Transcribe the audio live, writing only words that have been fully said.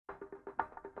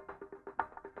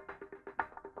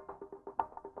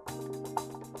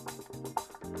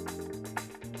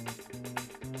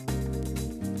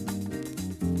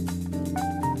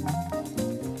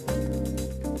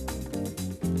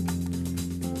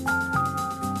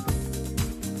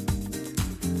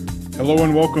Hello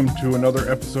and welcome to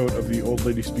another episode of the Old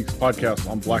Lady Speaks podcast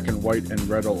on Black and White and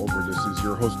Red All Over. This is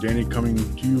your host Danny coming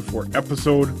to you for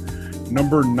episode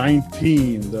number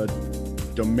 19, the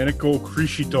Domenico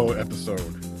Criscito episode.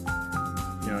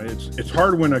 You know, it's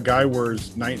hard when a guy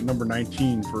wears number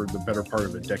 19 for the better part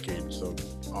of a decade, so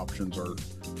options are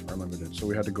limited. So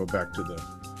we had to go back to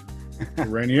the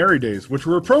Ranieri days, which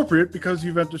were appropriate because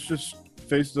Juventus just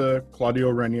faced the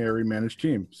Claudio Ranieri managed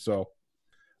team. So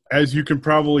as you can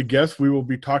probably guess, we will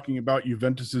be talking about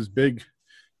Juventus's big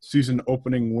season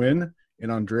opening win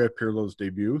in Andrea Pirlo's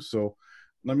debut. So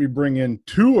let me bring in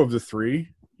two of the three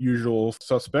usual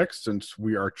suspects since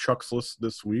we are Chucksless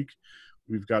this week.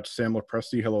 We've got Sam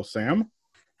Lopresti. Hello, Sam.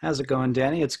 How's it going,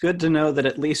 Danny? It's good to know that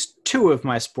at least two of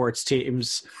my sports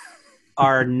teams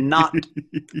are not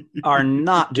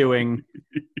doing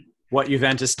what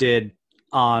Juventus did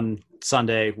on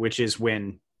Sunday, which is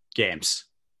win games.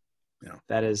 Yeah.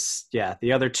 That is,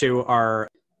 the other two are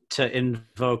to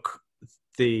invoke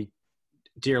the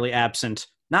dearly absent.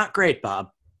 Not great, Bob.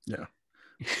 Yeah.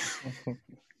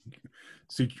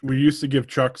 See, we used to give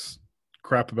Chuck's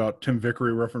crap about Tim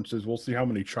Vickery references. We'll see how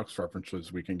many Chuck's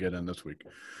references we can get in this week.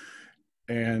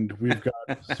 And we've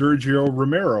got Sergio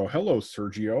Romero. Hello,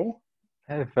 Sergio.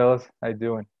 Hey, fellas. How you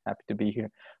doing? Happy to be here.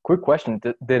 Quick question.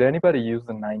 Did anybody use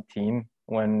the 19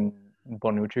 when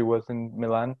Bonucci was in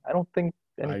Milan? I don't think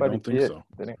anybody did. So.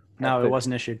 No, it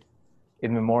wasn't issued.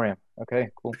 In memoriam. Okay,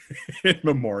 cool. In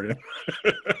memoriam.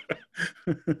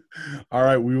 All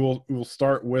right, we will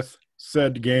start with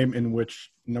said game in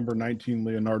which number 19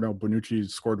 Leonardo Bonucci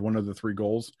scored one of the three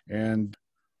goals. And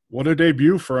what a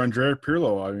debut for Andrea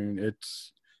Pirlo. I mean,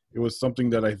 it was something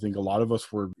that I think a lot of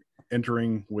us were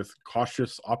entering with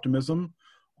cautious optimism,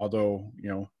 although,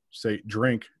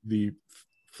 drink the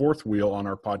fourth wheel on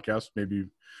our podcast, maybe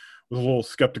was a little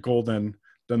skeptical than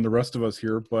the rest of us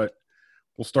here, but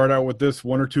we'll start out with this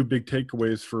one or two big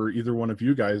takeaways for either one of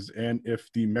you guys. And if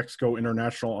the Mexico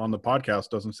International on the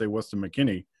podcast doesn't say Weston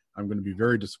McKennie, I'm going to be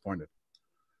very disappointed.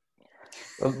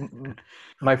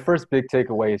 My first big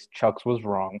takeaway is Chuck's was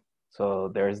wrong. So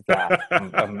there's that.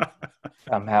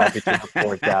 I'm happy to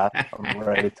report that. I'm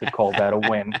ready to call that a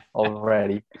win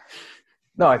already.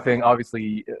 No, I think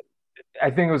obviously,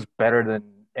 it was better than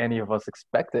any of us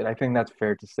expected. I think that's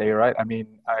fair to say, right? I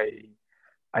mean,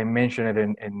 I mentioned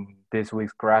it in this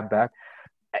week's grab back.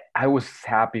 I was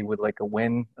happy with like a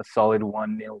win, a solid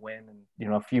 1-0 win,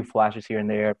 and a few flashes here and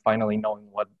there, finally knowing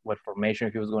what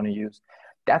formation he was going to use.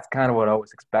 That's kind of what I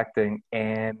was expecting.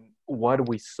 And what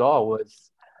we saw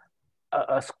was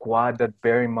a squad that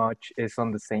very much is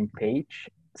on the same page,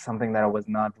 something that I was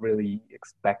not really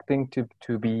expecting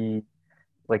to be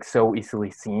like so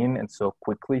easily seen and so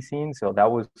quickly seen. So that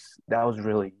was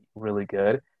really, really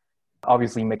good.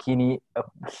 Obviously, McKennie, a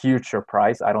huge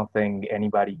surprise. I don't think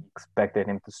anybody expected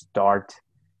him to start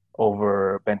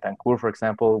over Bentancur, for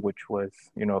example, which was,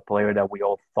 a player that we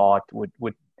all thought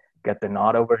would get the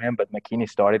nod over him. But McKennie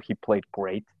started. He played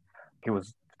great. He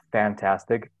was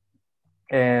fantastic.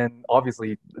 And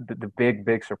obviously, the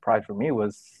big surprise for me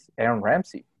was Aaron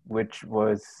Ramsey, which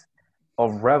was a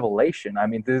revelation. I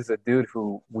mean, this is a dude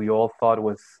who we all thought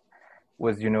was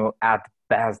at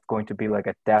best going to be like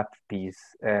a depth piece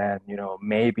and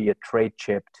maybe a trade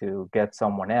chip to get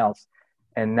someone else,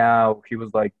 and now he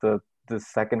was like the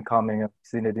second coming of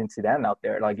Zinedine Zidane out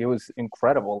there. Like, it was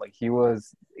incredible. Like,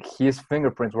 his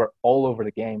fingerprints were all over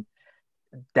the game.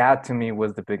 That to me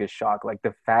was the biggest shock. Like,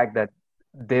 the fact that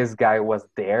this guy was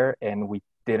there and we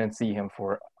didn't see him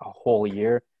for a whole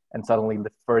year, and suddenly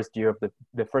the first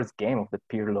game of the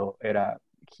Pirlo era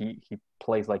he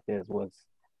plays like this was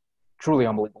truly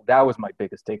unbelievable. That was my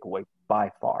biggest takeaway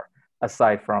by far,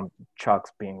 aside from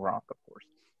Chuck's being wrong, of course.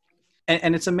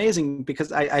 And it's amazing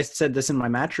because I said this in my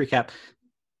match recap.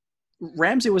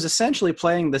 Ramsey was essentially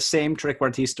playing the same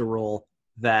trequartista role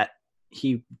that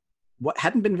he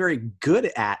hadn't been very good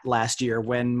at last year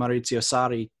when Maurizio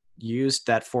Sarri used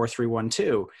that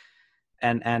 4-3-1-2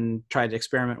 and tried to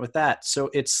experiment with that. So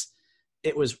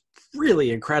it was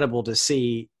really incredible to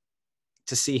see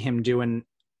him doing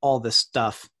all this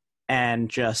stuff and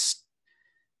just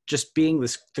being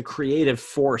the creative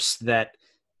force that,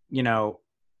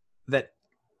 that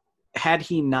had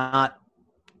he not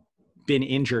been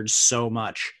injured so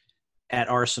much at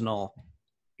Arsenal,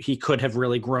 he could have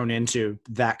really grown into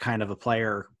that kind of a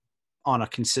player on a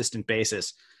consistent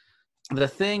basis. The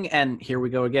thing, and here we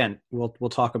go again. We'll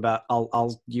talk about.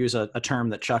 I'll use a term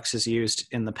that Chucks has used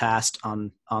in the past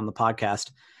on the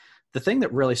podcast. The thing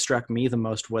that really struck me the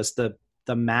most was the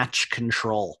match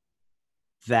control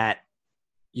that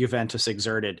Juventus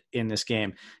exerted in this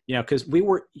game. You know, because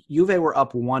Juve were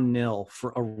up 1-0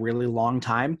 for a really long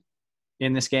time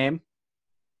in this game,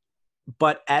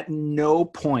 but at no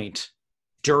point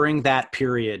during that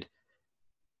period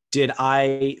did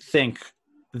I think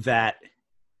that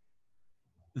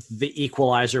the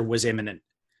equalizer was imminent.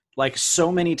 Like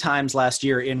so many times last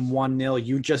year in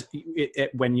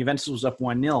 1-0, when Juventus was up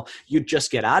 1-0, you'd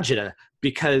just get agita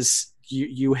because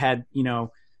you had, you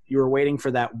know, you were waiting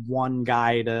for that one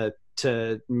guy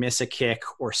to miss a kick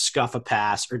or scuff a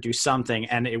pass or do something,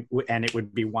 and it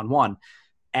would be 1-1.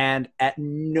 And at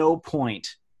no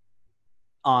point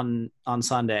on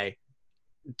Sunday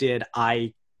did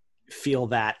I feel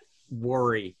that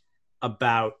worry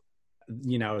about,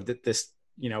 you know, this,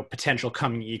 you know, potential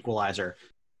coming equalizer,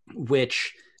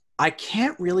 which I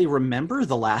can't really remember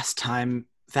the last time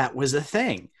that was a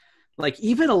thing. Like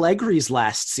even Allegri's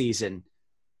last season,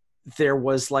 there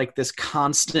was like this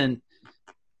constant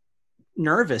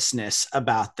nervousness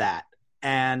about that.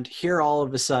 And here all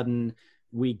of a sudden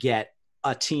we get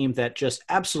a team that just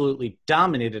absolutely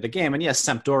dominated a game. And yes,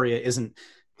 Sampdoria isn't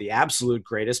the absolute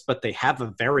greatest, but they have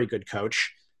a very good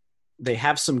coach. They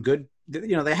have some good,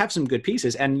 you know, they have some good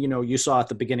pieces. And, you know, you saw at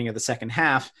the beginning of the second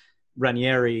half,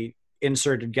 Ranieri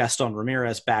inserted Gaston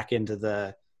Ramirez back into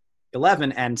the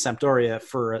 11, and Sampdoria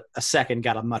for a second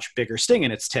got a much bigger sting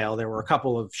in its tail. There were a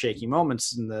couple of shaky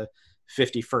moments in the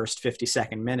 51st,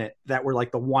 52nd minute that were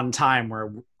like the one time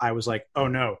where I was like, oh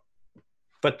no.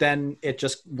 But then it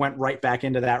just went right back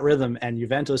into that rhythm, and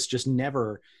Juventus just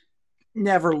never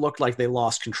looked like they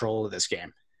lost control of this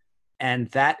game. And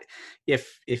that,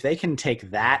 if they can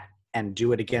take that and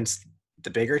do it against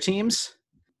the bigger teams,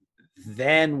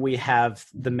 then we have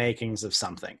the makings of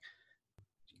something.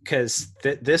 Because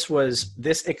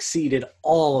this exceeded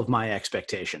all of my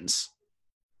expectations.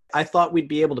 I thought we'd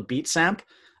be able to beat Samp.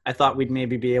 I thought we'd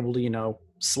maybe be able to, you know,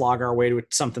 slog our way to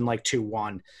something like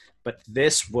 2-1. But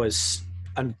this was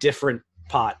a different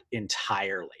pot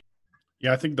entirely.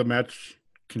 Yeah, I think the match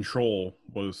control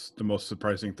was the most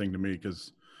surprising thing to me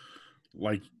because,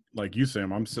 like you,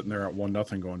 Sam, I'm sitting there at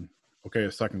 1-0 going, okay,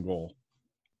 a second goal.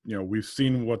 You know, we've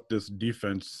seen what this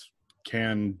defense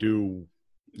can do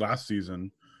last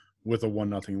season with a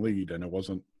 1-0 lead, and it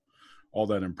wasn't all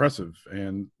that impressive.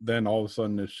 And then all of a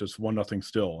sudden it's just 1-0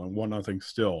 still and 1-0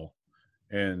 still.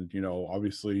 And, you know,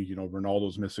 obviously, you know,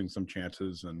 Ronaldo's missing some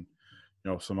chances, and,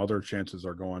 you know, some other chances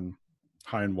are going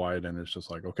high and wide, and it's just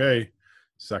like, okay,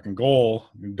 second goal.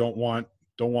 You don't want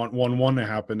 1-1 to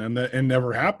happen, and it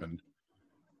never happened.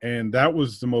 And that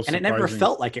was the most surprising. And it never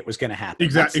felt like it was going to happen.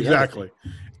 Exactly.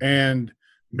 And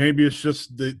maybe it's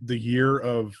just the year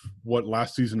of what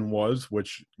last season was,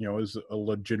 which, you know, is a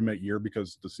legitimate year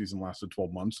because the season lasted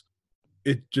 12 months.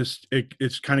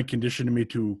 It's kind of conditioned me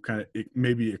to kind of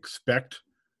maybe expect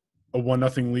a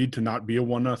 1-0 lead to not be a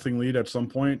 1-0 lead at some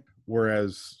point.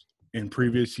 Whereas in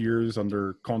previous years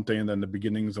under Conte and then the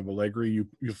beginnings of Allegri,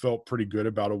 you felt pretty good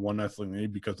about a 1-0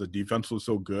 lead because the defense was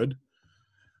so good.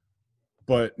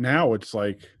 But now it's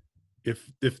like,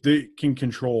 if they can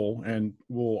control, and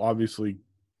we'll obviously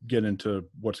get into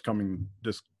what's coming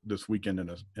this weekend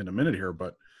in a minute here,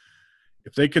 but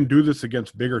if they can do this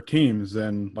against bigger teams,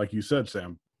 then like you said,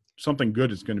 Sam, something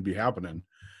good is going to be happening.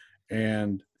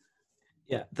 And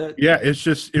it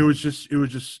was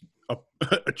just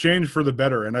a change for the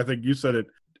better. And I think you said it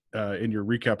in your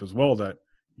recap as well, that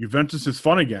Juventus is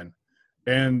fun again.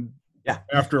 And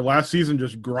after last season,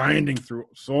 just grinding through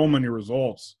so many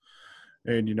results.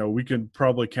 And, you know, we can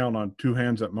probably count on two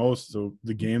hands at most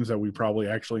the games that we probably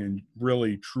actually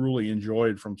really, truly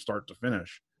enjoyed from start to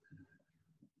finish.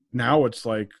 Now it's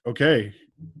like, okay,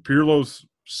 Pirlo's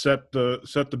set the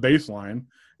baseline,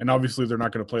 and obviously they're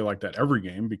not going to play like that every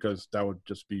game because that would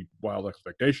just be wild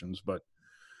expectations. But,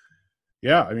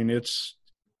 yeah, I mean, it's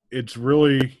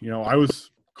really, you know, I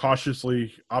was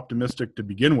cautiously optimistic to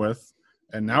begin with,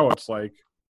 and now it's like,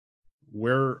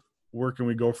 where can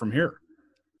we go from here?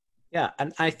 Yeah,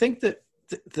 and I think that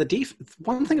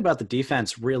one thing about the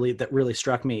defense that really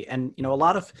struck me, and, you know,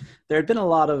 there had been a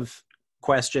lot of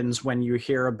questions when you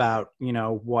hear about, you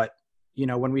know, what, you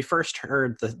know, when we first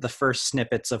heard the first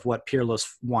snippets of what Pirlo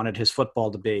wanted his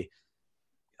football to be,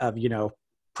 of, you know,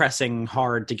 pressing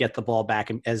hard to get the ball back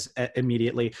as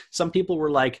immediately. Some people were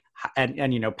like,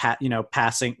 and you know,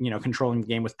 passing, you know, controlling the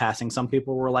game with passing. Some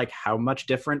people were like, how much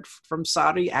different from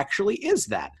Sarri actually is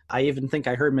that? I even think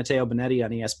I heard Matteo Bonetti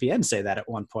on ESPN say that at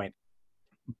one point.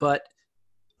 But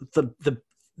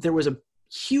there was a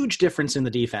huge difference in the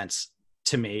defense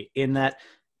to me, in that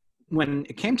when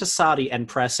it came to Sarri and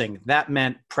pressing, that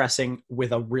meant pressing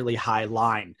with a really high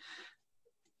line.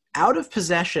 Out of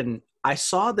possession, I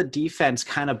saw the defense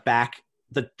kind of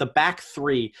the back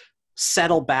three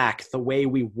settle back the way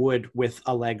we would with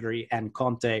Allegri and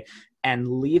Conte, and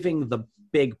leaving the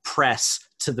big press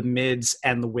to the mids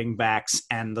and the wing backs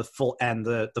and the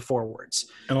forwards.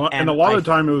 And a lot of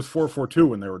the time it was 4-4-2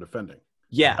 when they were defending.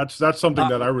 Yeah. That's something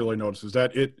that I really noticed, is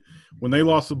that when they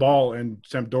lost the ball and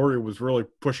Sampdoria was really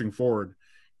pushing forward,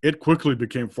 it quickly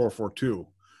became 4-4-2.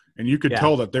 And you could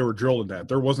tell that they were drilled in that.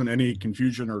 There wasn't any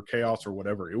confusion or chaos or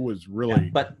whatever. It was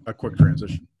really a quick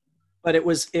transition. But it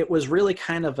was really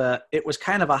kind of a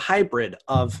hybrid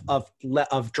of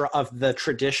the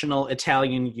traditional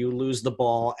Italian, you lose the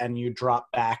ball and you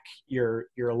drop back your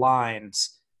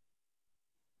lines,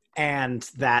 and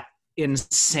that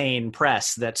insane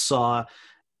press that saw,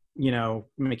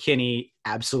 McKinney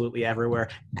absolutely everywhere.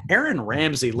 Aaron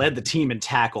Ramsey led the team in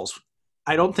tackles.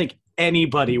 I don't think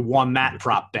anybody won that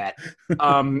prop bet.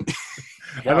 I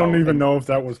don't even know if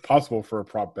that was possible for a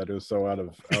prop bet. It was so out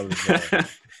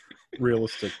of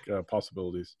realistic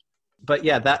possibilities. But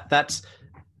yeah, that's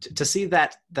to see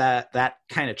that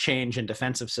kind of change in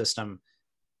defensive system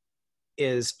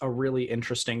is a really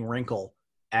interesting wrinkle.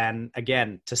 And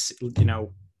again, to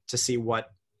see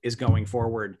what is going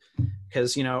forward,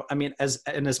 because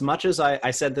as much as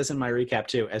I said this in my recap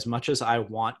too, as much as I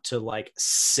want to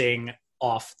sing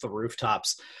off the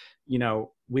rooftops,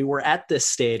 we were at this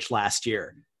stage last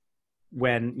year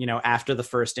when, after the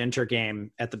first Inter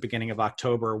game at the beginning of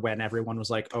October, when everyone was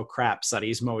like, oh crap,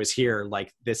 Sarismo is here.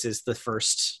 This is the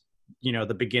first,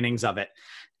 the beginnings of it.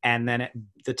 And then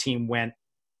the team went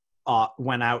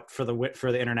out for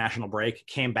the international break,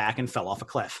 came back and fell off a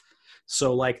cliff.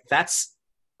 So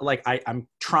I'm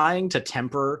trying to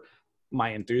temper my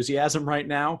enthusiasm right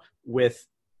now with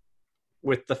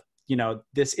the,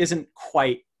 this isn't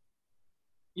quite,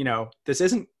 this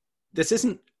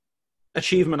isn't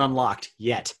achievement unlocked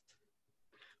yet,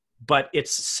 but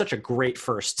it's such a great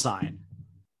first sign.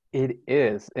 It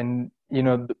is. And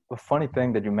the funny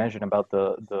thing that you mentioned about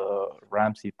the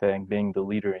Ramsey thing, being the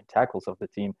leader in tackles of the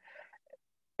team,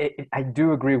 I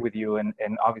do agree with you, and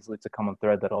obviously it's a common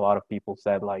thread that a lot of people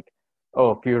said,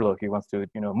 oh, Pirlo, he wants to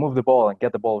move the ball and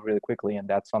get the ball really quickly, and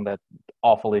that's on that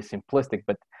awfully simplistic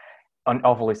but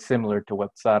awfully similar to what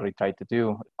Sarri tried to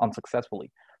do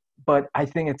unsuccessfully. But I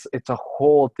think it's a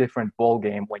whole different ball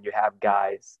game when you have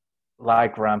guys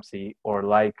like Ramsey or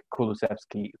like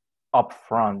Kulusevski up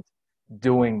front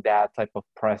doing that type of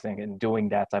pressing and doing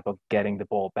that type of getting the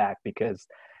ball back, because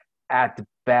at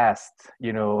best,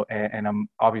 and I'm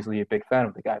obviously a big fan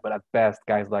of the guy, but at best,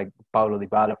 guys like Paulo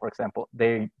Dybala, for example,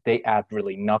 they add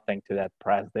really nothing to that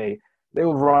press. They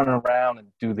will run around and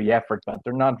do the effort, but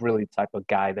they're not really the type of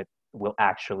guy that will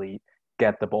actually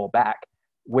get the ball back.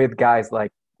 With guys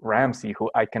like Ramsey, who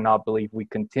I cannot believe we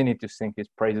continue to sing his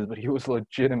praises, but he was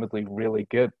legitimately really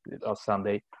good on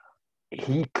Sunday.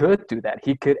 He could do that.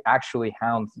 He could actually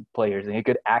hound players, and he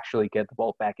could actually get the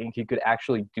ball back, and he could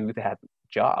actually do that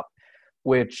job,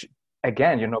 which,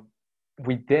 again,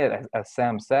 we did, as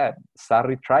Sam said.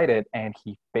 Sarri tried it, and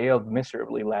he failed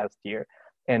miserably last year.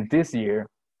 And this year,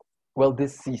 well,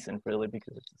 this season, really,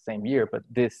 because it's the same year, but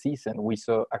this season, we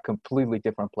saw a completely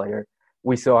different player.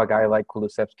 We saw a guy like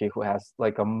Kulusevski who has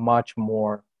a much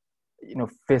more,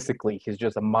 physically, he's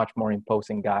just a much more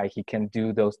imposing guy. He can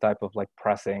do those type of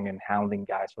pressing and hounding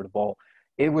guys for the ball.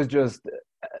 It was just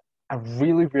a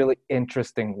really, really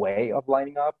interesting way of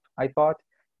lining up, I thought,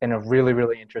 and a really,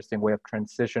 really interesting way of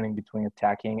transitioning between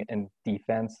attacking and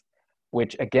defense,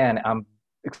 which, again, I'm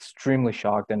extremely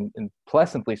shocked and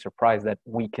pleasantly surprised that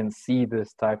we can see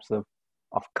these types of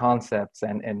concepts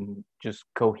and just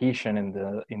cohesion in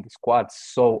the squad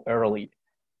so early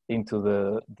into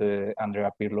the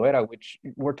Andrea Pirlo era, which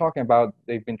we're talking about.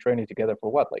 They've been training together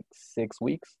for 6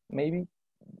 weeks, maybe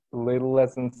a little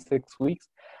less than 6 weeks.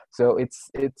 So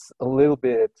it's a little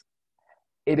bit.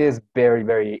 It is very,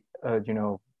 very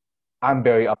I'm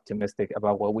very optimistic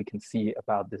about what we can see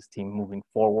about this team moving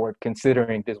forward,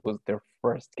 considering this was their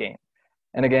first game.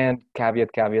 And again, caveat,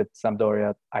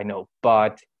 Sampdoria, I know,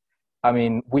 but I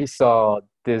mean, we saw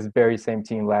this very same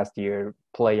team last year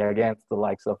play against the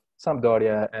likes of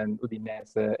Sampdoria and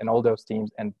Udinese and all those teams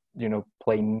and,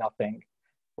 play nothing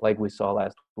like we saw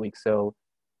last week. So,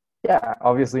 yeah,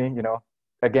 obviously,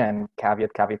 again,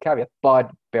 caveat, but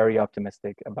very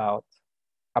optimistic about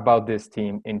this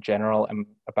team in general and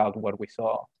about what we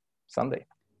saw Sunday.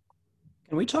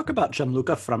 Can we talk about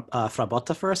Gianluca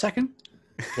Frabotta for a second?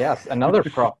 Yes, another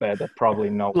prop bet that probably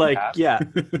no one Like, has. yeah,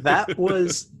 that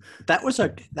was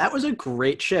a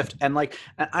great shift. And like,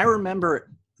 I remember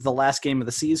the last game of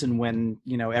the season when,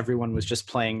 everyone was just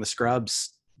playing the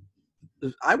scrubs.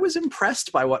 I was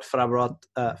impressed by what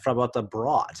Frabotta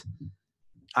brought.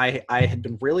 I had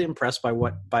been really impressed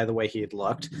by the way he had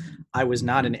looked. I was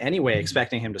not in any way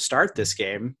expecting him to start this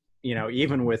game.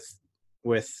 Even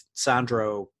with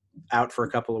Sandro out for a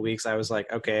couple of weeks, I was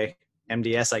like, okay,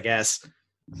 MDS, I guess.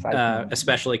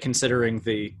 Especially considering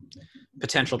the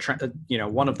potential,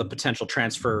 one of the potential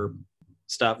transfer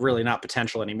stuff, really not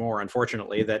potential anymore,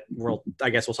 unfortunately, I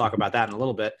guess we'll talk about that in a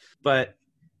little bit. But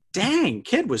dang,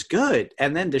 kid was good.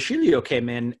 And then DeCilio came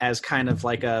in as kind of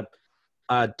like a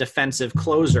defensive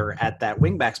closer at that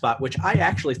wingback spot, which I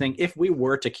actually think if we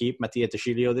were to keep Mattia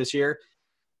DeCilio this year,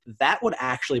 that would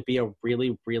actually be a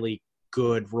really, really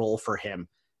good role for him,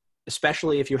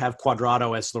 especially if you have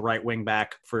Cuadrado as the right wing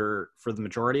back for the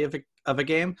majority of a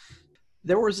game.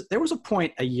 There was a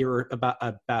point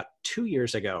about 2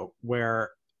 years ago where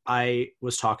I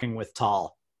was talking with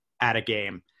Tal at a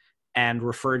game and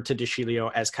referred to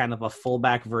DeCilio as kind of a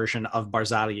fullback version of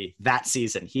Barzagli that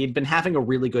season. He had been having a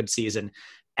really good season,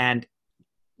 and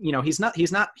he's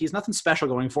nothing special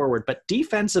going forward, but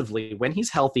defensively, when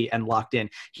he's healthy and locked in,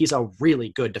 he's a really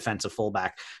good defensive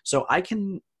fullback. So I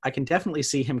can definitely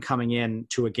see him coming in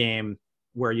to a game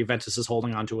where Juventus is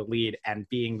holding on to a lead and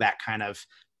being that kind of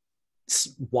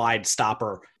wide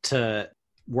stopper to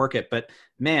work it. But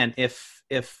man, if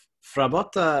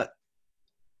Frabotta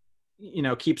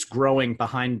keeps growing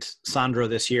behind Sandro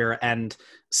this year and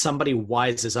somebody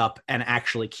wises up and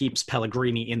actually keeps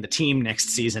Pellegrini in the team next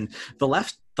season, the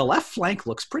left flank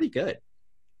looks pretty good.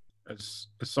 As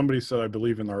somebody said, I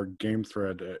believe in our game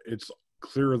thread, it's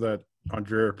clear that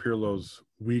Andrea Pirlo's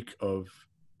week of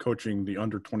coaching the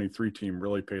under-23 team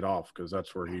really paid off, because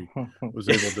that's where he was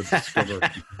able to discover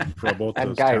Frabotta's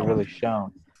that guy talent. Really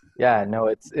shone. Yeah, no,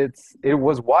 it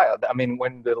was wild. I mean,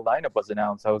 when the lineup was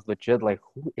announced, I was legit like,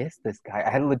 who is this guy?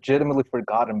 I had legitimately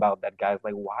forgotten about that guy.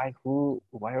 Like, why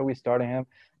are we starting him?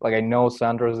 Like, I know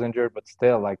Sandro's injured, but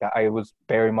still, like, I was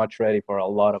very much ready for a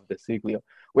lot of De Siglio,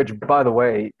 which, by the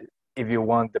way, if you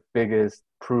want the biggest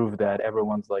proof that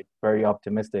everyone's like very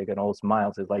optimistic and all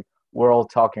smiles, is like, we're all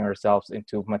talking ourselves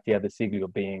into Mattia De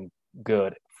Siglio being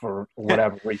good for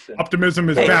whatever reason. Optimism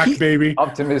is back, baby.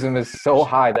 Optimism is so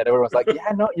high that everyone's like,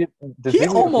 yeah, no. He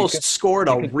almost scored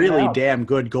a really damn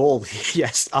good goal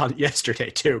yesterday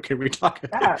too. Can we talk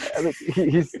about that? I mean,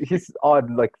 he's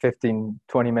on like 15,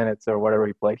 20 minutes or whatever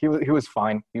he played. He was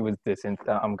fine. He was decent.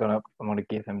 I'm gonna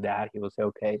give him that. He was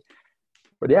okay.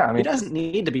 But yeah, I mean, he doesn't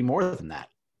need to be more than that.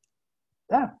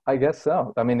 Yeah, I guess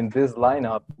so. I mean, in this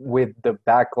lineup with the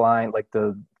back line, like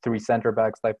the three center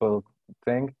backs type of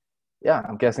thing, yeah,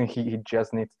 I'm guessing he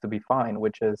just needs to be fine,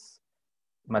 which is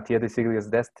Mattia De Siglio's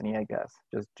destiny, I guess.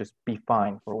 Just be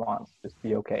fine for once. Just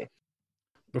be okay.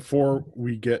 Before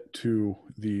we get to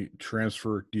the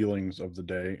transfer dealings of the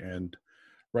day, and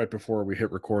right before we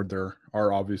hit record, there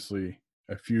are obviously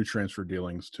a few transfer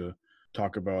dealings to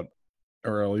talk about,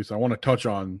 or at least I want to touch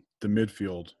on the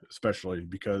midfield, especially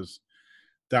because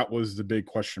that was the big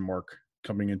question mark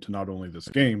coming into not only this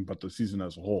game, but the season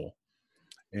as a whole.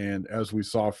 And as we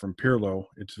saw from Pirlo,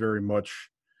 it's very much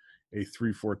a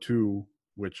 3-4-2,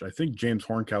 which I think James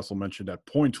Horncastle mentioned at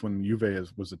points when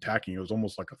Juve was attacking, it was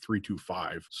almost like a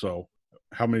 3-2-5. So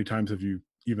how many times have you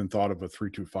even thought of a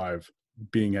 3-2-5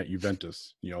 being at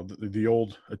Juventus? The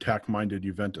old attack-minded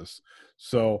Juventus.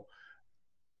 So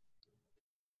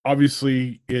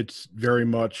obviously it's very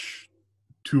much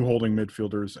two holding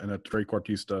midfielders and a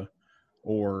trequartista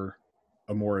or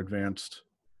a more advanced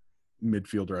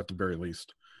midfielder at the very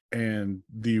least. And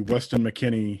the Weston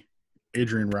McKennie,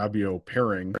 Adrian Rabiot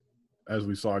pairing, as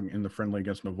we saw in the friendly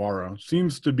against Novara,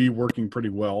 seems to be working pretty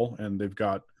well, and they've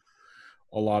got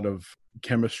a lot of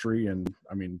chemistry. And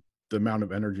I mean, the amount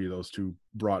of energy those two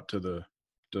brought to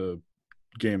the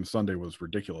game Sunday was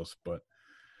ridiculous. But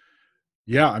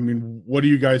yeah, I mean, what do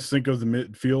you guys think of the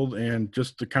midfield and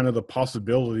just the kind of the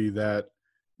possibility that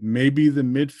maybe the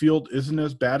midfield isn't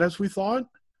as bad as we thought?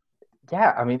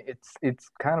 Yeah, I mean, it's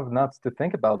kind of nuts to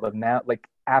think about, but now, like,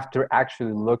 after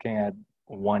actually looking at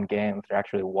one game, after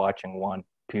actually watching one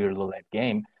Pirlo-led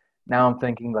game, now I'm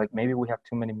thinking, like, maybe we have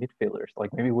too many midfielders. Like,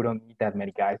 maybe we don't need that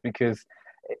many guys, because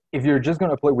if you're just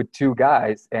going to play with two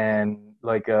guys and,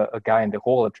 like, a guy in the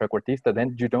hole, a trequartista,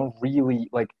 then you don't really,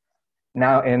 like,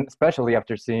 now, and especially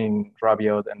after seeing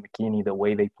Rabiot and McKennie, the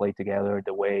way they play together,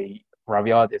 the way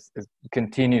Rabiot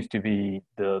continues to be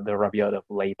the Rabiot of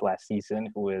late last season,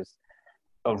 who is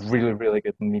a really, really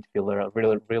good midfielder, a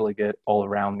really, really good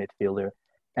all-around midfielder.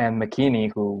 And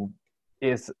McKennie, who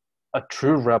is a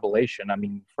true revelation. I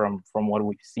mean, from what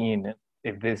we've seen,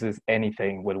 if this is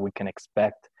anything what we can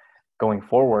expect going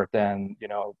forward, then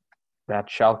that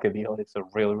Schalke deal is a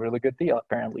really, really good deal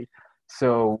apparently.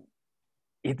 So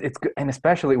it's good, and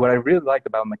especially what I really liked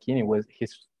about McKennie was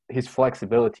his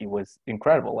flexibility was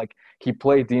incredible. Like he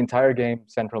played the entire game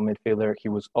central midfielder. He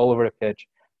was all over the pitch,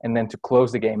 and then to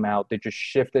close the game out, they just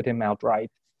shifted him out right,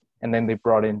 and then they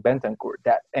brought in Bentancur.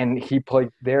 And he played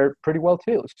there pretty well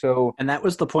too. So and that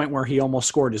was the point where he almost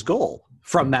scored his goal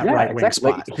from that right wing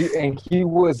exactly. spot. He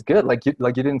was good. Like you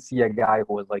didn't see a guy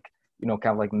who was like kind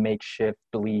of like makeshift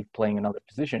belief playing another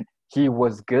position. He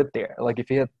was good there. Like if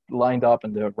he had lined up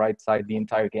on the right side the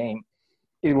entire game,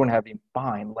 it wouldn't have been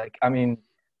fine. Like I mean,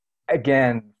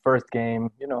 again, first game,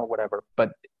 whatever.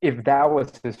 But if that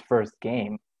was his first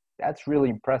game, that's really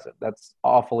impressive. That's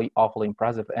awfully, awfully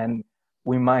impressive. And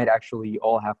we might actually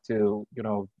all have to,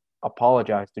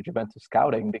 apologize to Juventus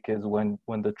scouting, because when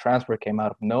the transfer came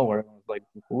out of nowhere, I was like,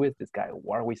 who is this guy?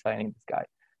 Why are we signing this guy?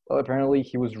 Well, apparently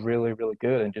he was really, really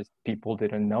good, and just people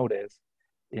didn't notice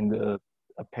in the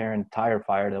apparent tire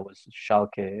fire that was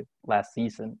Schalke last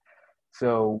season.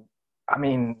 So, I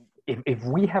mean, if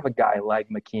we have a guy like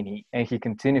McKennie and he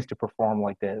continues to perform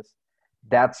like this,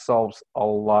 that solves a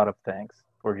lot of things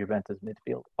for Juventus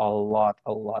midfield. A lot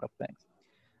of things.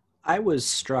 I was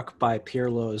struck by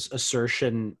Pirlo's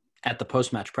assertion at the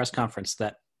post-match press conference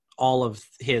that all of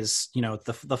his,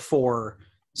 the four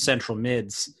central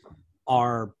mids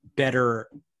are better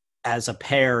as a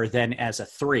pair than as a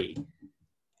three.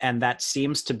 And that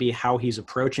seems to be how he's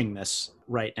approaching this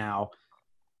right now,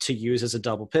 to use as a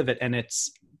double pivot. And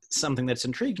it's something that's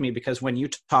intrigued me, because when you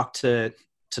talked to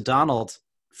Donald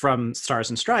from Stars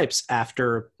and Stripes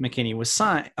after McKennie was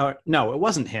signed, no, it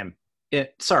wasn't him.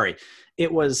 It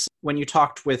was when you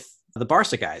talked with the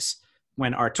Barca guys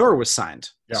when Artur was signed.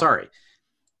 Yeah. Sorry.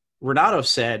 Renato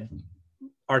said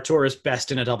Artur is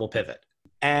best in a double pivot.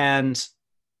 And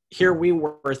here we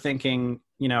were thinking,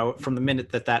 from the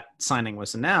minute that signing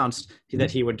was announced, that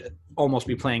he would almost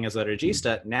be playing as a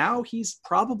regista. Now he's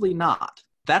probably not.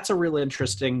 That's a really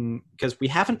interesting, because we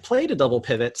haven't played a double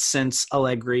pivot since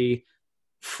Allegri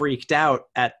freaked out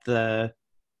at the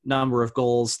number of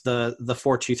goals the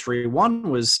 4-2-3-1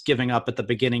 was giving up at the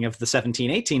beginning of the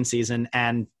 17-18 season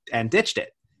and ditched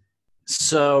it.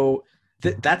 So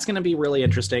that's going to be really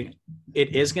interesting.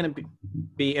 It is going to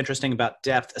be interesting about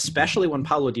depth, especially when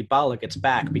Paulo Dybala gets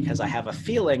back, because I have a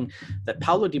feeling that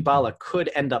Paulo Dybala could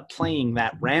end up playing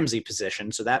that Ramsey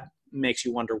position. So that makes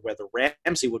you wonder whether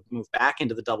Ramsey would move back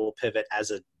into the double pivot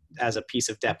as a piece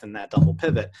of depth in that double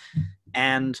pivot,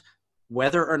 and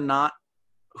whether or not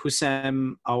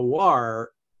Houssem Aouar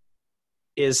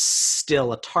is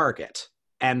still a target,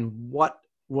 and what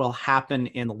will happen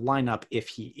in the lineup if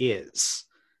he is,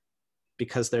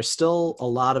 because there's still a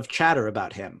lot of chatter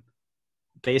about him.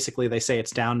 Basically, they say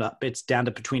it's down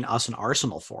to between us and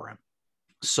Arsenal for him.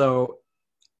 So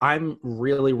I'm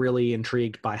really, really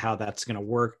intrigued by how that's going to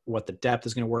work, what the depth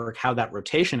is going to work, how that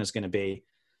rotation is going to be,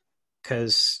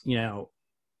 because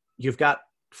you've got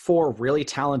four really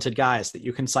talented guys that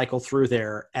you can cycle through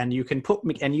there, and you can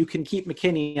keep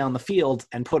McKennie on the field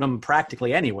and put him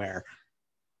practically anywhere,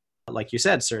 like you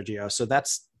said, Sergio. So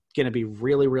that's going to be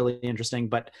really, really interesting.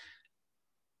 But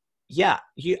yeah,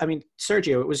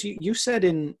 Sergio, it was you said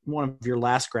in one of your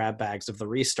last grab bags of the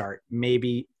restart,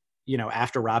 maybe,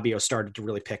 after Rabiot started to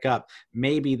really pick up,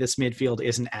 maybe this midfield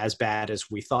isn't as bad as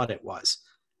we thought it was.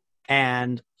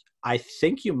 And I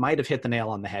think you might have hit the nail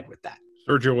on the head with that.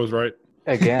 Sergio was right.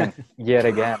 Yet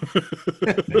again.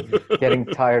 Getting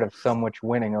tired of so much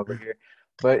winning over here.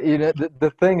 But,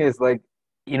 the thing is, like,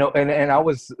 and I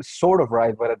was sort of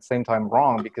right, but at the same time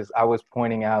wrong, because I was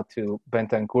pointing out to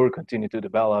Bentancur continue to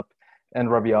develop, and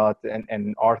Rabiot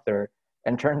and Arthur,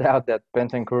 and turned out that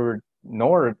Bentancur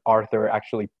nor Arthur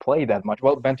actually played that much.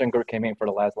 Well, Bentancur came in for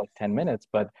the last 10 minutes,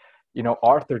 but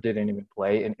Arthur didn't even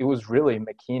play, and it was really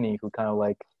McKennie who kind of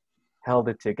like held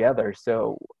it together.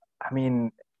 So I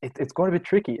mean, it's going to be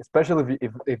tricky, especially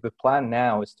if the plan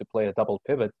now is to play a double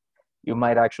pivot. You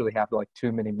might actually have like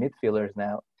too many midfielders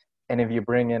now. And if you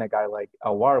bring in a guy like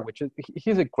Aouar,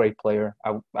 he's a great player.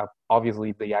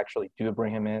 Obviously, they actually do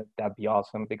bring him in. That'd be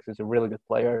awesome, because he's a really good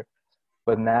player.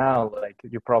 But now, like,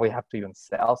 you probably have to even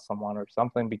sell someone or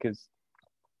something, because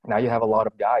now you have a lot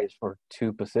of guys for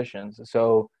two positions.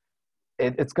 So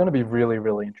it's going to be really,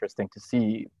 really interesting to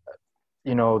see.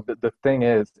 The thing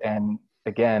is, and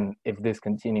again, if this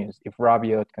continues, if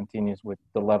Rabiot continues with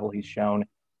the level he's shown,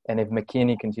 and if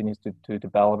McKennie continues to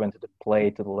develop into the play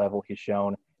to the level he's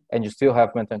shown, and you still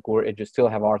have Bentancur, and you still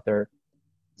have Arthur,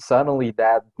 suddenly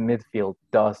that midfield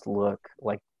does look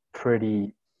like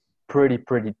pretty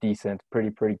pretty decent,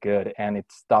 pretty good, and it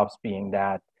stops being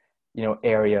that,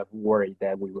 area of worry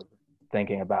that we were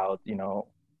thinking about,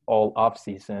 all off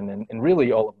season and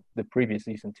really all of the previous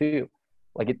season too.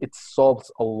 Like it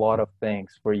solves a lot of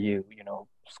things for you,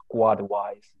 squad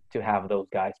wise, to have those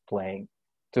guys playing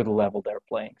to the level they're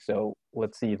playing. So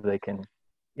let's see if they can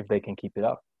keep it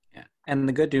up. Yeah. And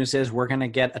the good news is we're going to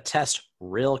get a test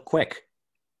real quick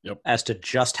as to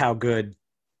just how good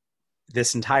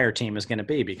this entire team is going to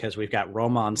be, because we've got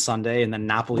Roma on Sunday and then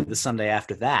Napoli the Sunday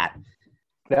after that.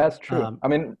 That's true. I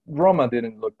mean, Roma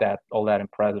didn't look all that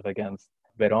impressive against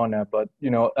Verona, but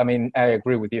I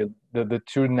agree with you. The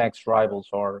two next rivals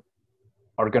are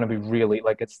going to be really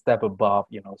like a step above,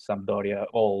 Sampdoria.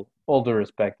 All due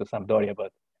respect to Sampdoria,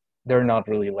 but they're not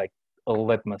really like a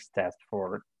litmus test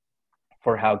for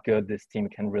how good this team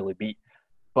can really be.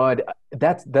 But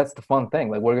that's the fun thing.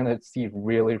 Like, we're gonna see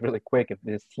really quick if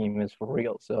this team is for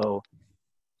real. So,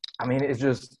 I mean,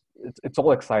 it's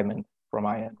all excitement from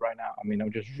my end right now. I mean,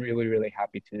 I'm just really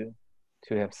happy to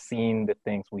have seen the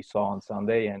things we saw on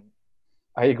Sunday. And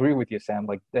I agree with you, Sam.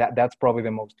 Like that's probably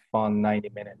the most fun 90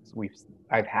 minutes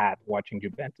I've had watching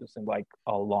Juventus in like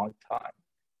a long time.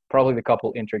 Probably the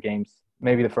couple Inter games,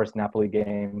 maybe the first Napoli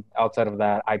game. Outside of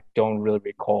that, I don't really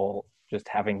recall just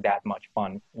having that much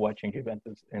fun watching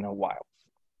Juventus in a while.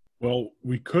 Well,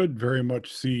 we could very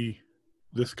much see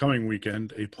this coming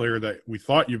weekend a player that we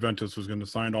thought Juventus was going to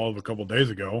sign all of a couple days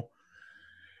ago.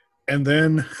 And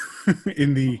then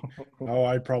in the,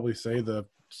 I'd probably say the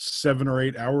 7 or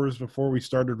 8 hours before we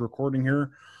started recording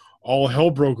here, all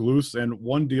hell broke loose and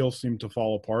one deal seemed to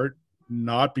fall apart,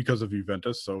 not because of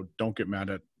Juventus, so don't get mad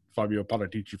at Fabio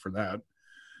Paratici for that.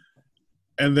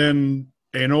 And then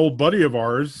an old buddy of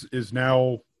ours is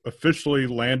now officially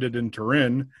landed in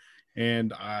Turin,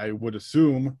 and I would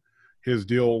assume his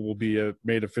deal will be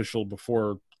made official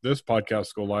before this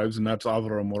podcast go live, and that's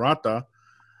Alvaro Morata.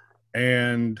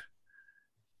 And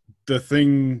the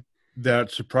thing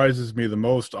that surprises me the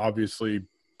most, obviously,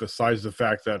 besides the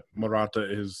fact that Morata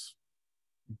is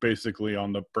basically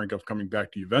on the brink of coming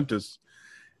back to Juventus,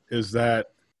 is that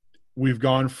we've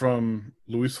gone from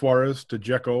Luis Suarez to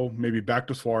Dzeko, maybe back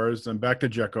to Suarez, then back to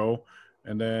Dzeko,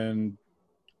 and then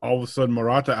all of a sudden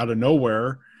Morata out of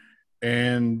nowhere.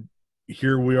 And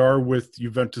here we are with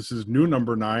Juventus's new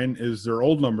number 9 is their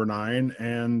old number 9.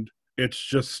 And it's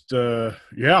just, I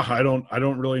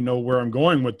don't really know where I'm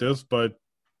going with this, but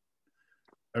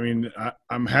I mean,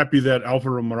 I'm happy that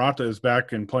Alvaro Morata is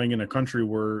back and playing in a country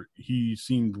where he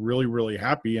seemed really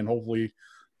happy, and hopefully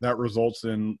that results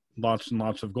in lots and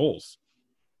lots of goals.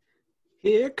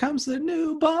 Here comes the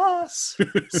new boss,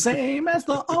 same as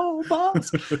the old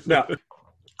boss. No,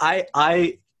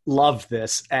 I love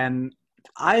this, and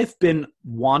I've been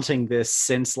wanting this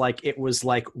since it was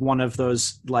one of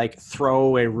those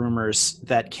throwaway rumors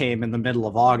that came in the middle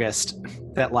of August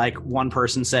that one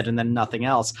person said and then nothing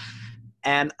else.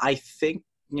 And I think,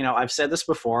 I've said this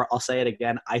before, I'll say it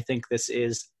again. I think this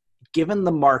is, given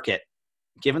the market,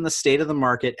 given the state of the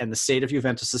market and the state of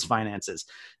Juventus's finances,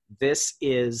 this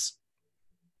is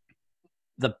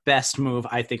the best move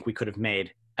I think we could have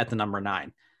made at the number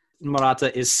 9.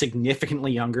 Morata is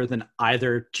significantly younger than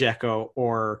either Dzeko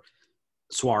or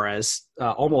Suarez,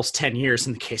 almost 10 years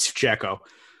in the case of Dzeko.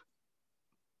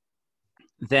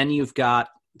 Then you've got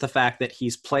the fact that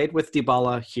he's played with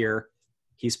Dybala here.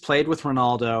 He's played with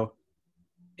Ronaldo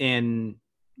in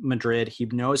Madrid. He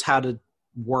knows how to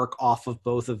work off of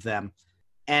both of them.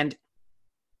 And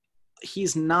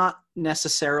he's not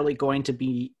necessarily going to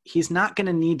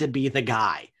need to be the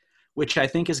guy, which I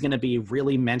think is going to be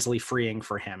really mentally freeing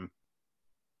for him.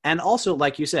 And also,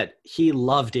 like you said, he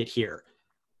loved it here.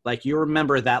 You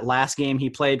remember that last game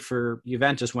he played for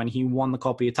Juventus when he won the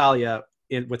Coppa Italia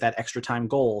with that extra time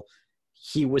goal.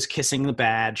 He was kissing the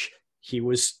badge. He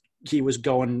was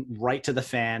going right to the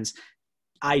fans.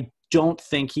 I don't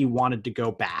think he wanted to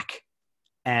go back.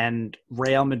 And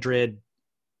Real Madrid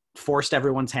forced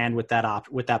everyone's hand with that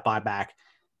buyback.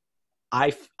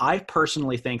 I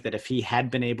personally think that if he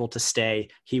had been able to stay,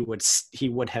 he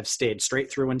would have stayed straight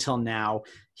through until now.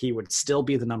 He would still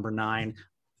be the number 9.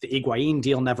 The Higuain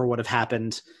deal never would have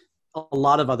happened. A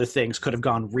lot of other things could have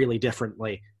gone really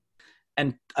differently.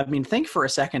 And I mean, think for a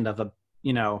second of a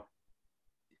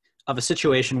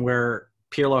situation where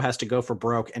Pirlo has to go for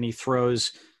broke and he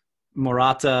throws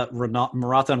Morata and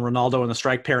Ronaldo in the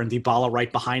strike pair and Dybala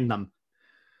right behind them.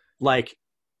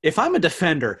 If I'm a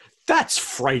defender, that's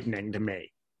frightening to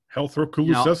me. Hell, throw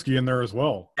Kulusevski in there as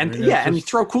well. And and you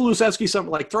throw Kulusevski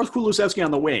throws Kulusevski on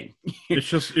the wing. It's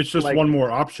just one more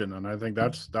option, and I think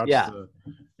that's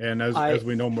and as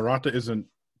we know, Morata isn't,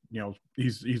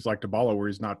 he's like Dybala where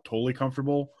he's not totally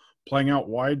comfortable, playing out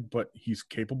wide, but he's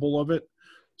capable of it.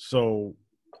 So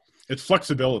it's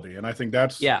flexibility. And I think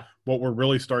that's what we're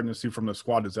really starting to see from the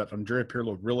squad is that Andrea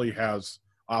Pirlo really has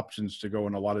options to go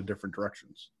in a lot of different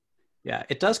directions. Yeah,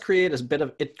 it does create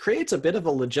it creates a bit of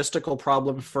a logistical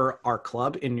problem for our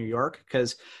club in New York,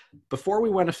 because before we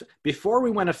went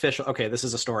official, okay, this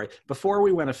is a story. Before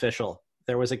we went official,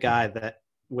 there was a guy that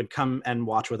would come and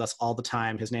watch with us all the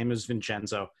time. His name is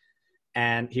Vincenzo,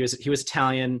 and he was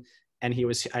Italian, and he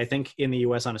was, I think, in the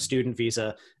US on a student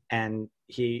visa. And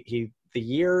the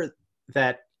year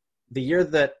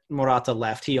that Morata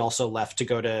left, he also left to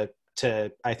go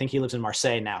to I think he lives in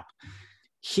Marseille now.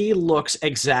 He looks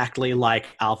exactly like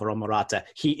Alvaro Morata.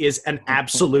 He is an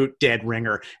absolute dead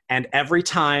ringer. And every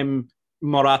time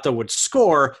Morata would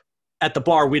score at the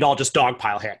bar, we'd all just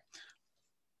dogpile him.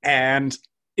 And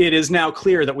it is now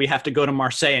clear that we have to go to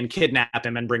Marseille and kidnap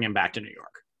him and bring him back to New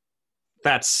York.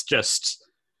 That's just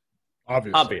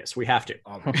obvious. We have to.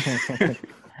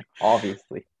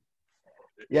 Obviously.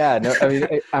 Yeah, no, I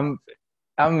mean,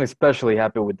 I'm especially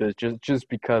happy with this just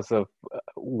because of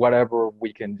whatever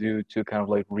we can do to kind of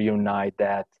like reunite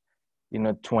that,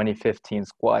 2015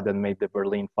 squad that made the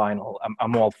Berlin final.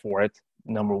 I'm all for it.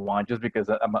 Number one, just because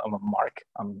I'm a mark.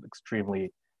 I'm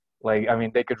extremely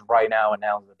they could right now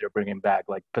announce that they're bringing back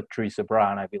like Patrice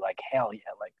Evra, and I'd be like, hell yeah,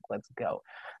 like let's go.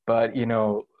 But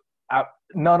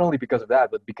not only because of that,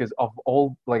 but because of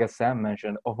all, like as Sam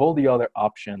mentioned, of all the other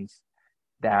options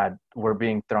that were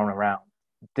being thrown around.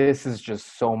 This is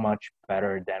just so much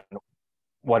better than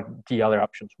what the other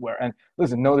options were. And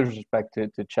listen, no disrespect to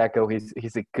Checo.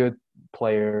 He's a good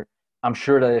player. I'm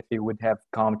sure that if he would have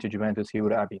come to Juventus, he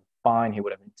would have been fine. He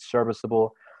would have been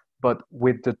serviceable. But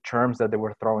with the terms that they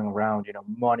were throwing around,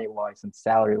 money-wise and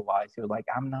salary-wise, he was like,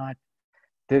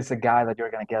 this is a guy that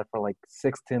you're going to get for like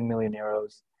 16 million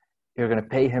euros. You're going to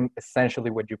pay him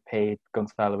essentially what you paid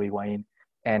Gonzalo Higuain.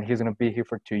 And he's going to be here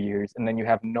for 2 years. And then you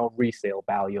have no resale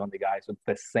value on the guy. So it's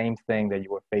the same thing that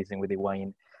you were facing with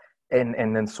Higuain.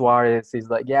 And then Suarez, he's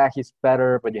like, yeah, he's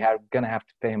better, but you're going to have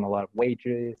to pay him a lot of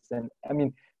wages. And, I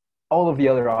mean, all of the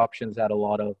other options had a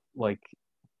lot of,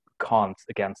 cons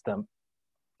against them.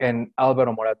 And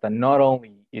Alvaro Morata, not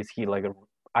only is he,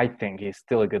 I think he's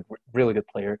still a really good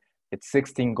player. It's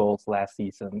 16 goals last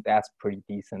season. That's pretty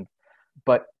decent.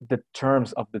 But the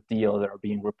terms of the deal that are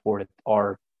being reported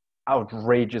are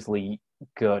outrageously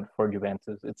good for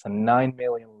Juventus. It's a 9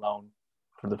 million loan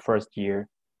for the first year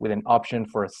with an option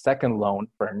for a second loan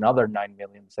for another 9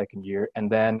 million the second year,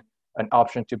 and then an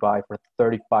option to buy for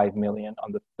 35 million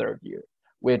on the third year,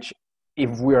 which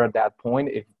if we're at that point,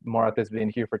 if Morata's been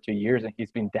here for 2 years and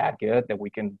he's been that good, that we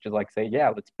can just say, yeah,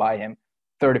 let's buy him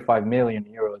 35 million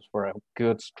euros for a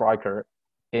good striker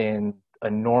in a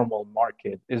normal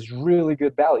market is really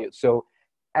good value. So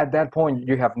at that point,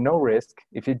 you have no risk.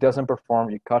 If he doesn't perform,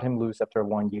 you cut him loose after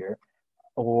 1 year,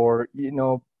 or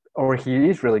he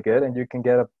is really good, and you can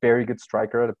get a very good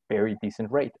striker at a very decent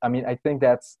rate. I mean, I think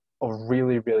that's a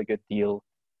really, really good deal.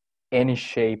 Any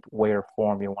shape, way, or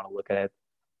form you want to look at it,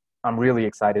 I'm really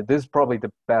excited. This is probably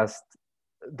the best,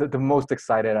 the most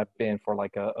excited I've been for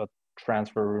a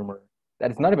transfer rumor.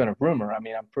 That is not even a rumor. I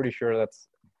mean, I'm pretty sure it's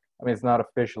not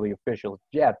officially official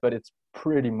yet, but it's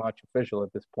pretty much official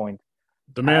at this point.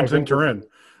 The man's in Turin.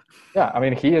 Yeah, I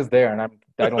mean, he is there, and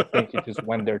I don't think he just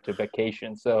went there to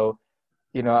vacation. So,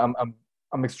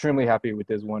 I'm extremely happy with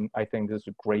this one. I think this is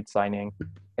a great signing,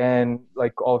 and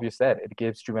like all of you said, it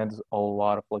gives Juventus a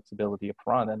lot of flexibility up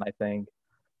front. And I think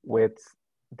with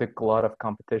the glut of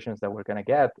competitions that we're gonna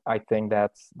get, I think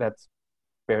that's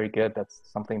very good. That's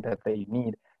something that they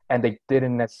need, and they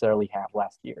didn't necessarily have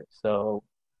last year. So,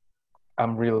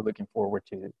 I'm really looking forward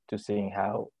to seeing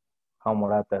how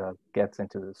Morata gets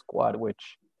into the squad,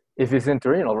 which if he's in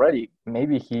Turin already,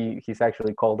 maybe he's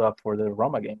actually called up for the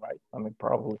Roma game, right? I mean,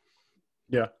 probably.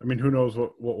 Yeah. I mean, who knows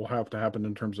what will have to happen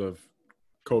in terms of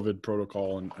COVID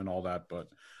protocol and all that. But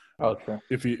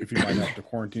if he might have to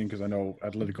quarantine, because I know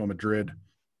Atletico Madrid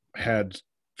had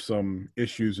some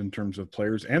issues in terms of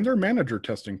players and their manager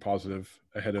testing positive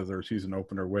ahead of their season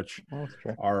opener, which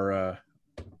our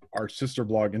sister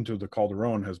blog Into the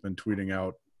Calderon has been tweeting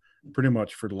out pretty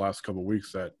much for the last couple of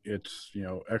weeks that it's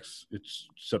it's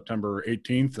September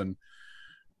 18th and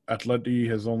Atleti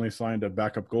has only signed a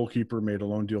backup goalkeeper, made a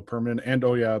loan deal permanent, and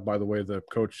by the way, the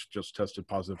coach just tested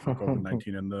positive for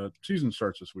COVID-19 and the season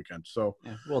starts this weekend. So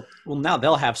well now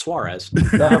they'll have Suarez.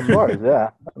 They'll have Suarez,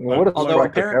 yeah. I mean, what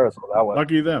a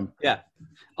lucky them. Yeah.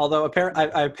 Although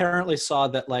I apparently saw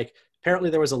that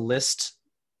apparently there was a list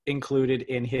included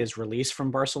in his release from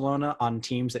Barcelona on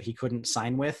teams that he couldn't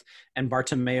sign with, and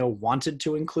Bartomeu wanted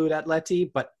to include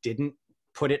Atleti but didn't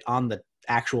put it on the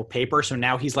actual paper. So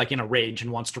now he's like in a rage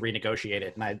and wants to renegotiate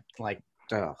it. And I like,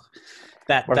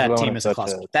 that team is a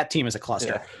cluster. That team is a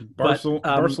cluster. Yeah.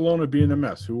 Barcelona being a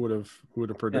mess. Who would have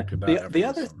predicted that? The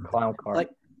other clown card. Like,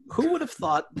 who would have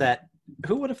thought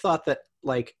that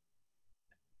like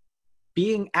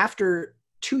being after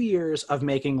 2 years of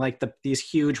making like these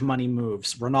huge money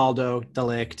moves, Ronaldo, De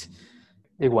Ligt,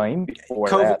 Higuain before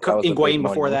Higuain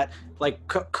before that, like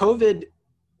COVID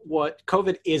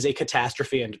is a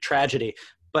catastrophe and a tragedy,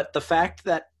 but the fact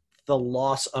that the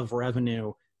loss of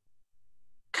revenue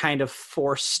kind of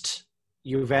forced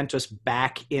Juventus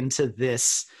back into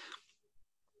this,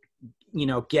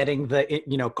 getting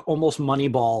the, almost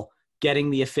Moneyball, getting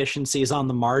the efficiencies on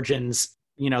the margins,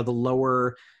 the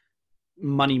lower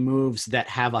money moves that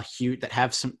have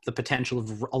the potential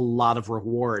of a lot of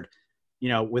reward,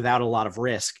 without a lot of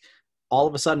risk. All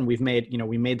of a sudden we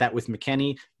made that with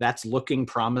McKennie. That's looking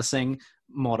promising.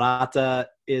 Morata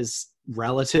is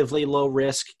relatively low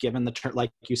risk given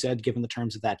like you said, given the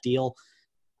terms of that deal.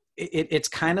 It's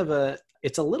kind of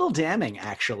it's a little damning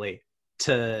actually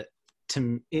to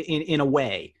in a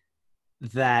way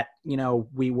that,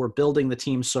 we were building the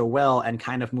team so well and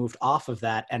kind of moved off of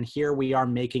that. And here we are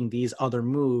making these other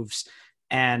moves,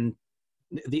 and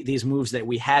these moves that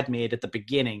we had made at the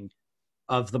beginning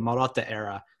of the Marotta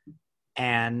era.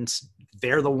 And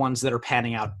they're the ones that are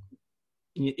panning out.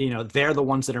 They're the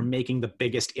ones that are making the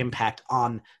biggest impact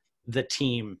on the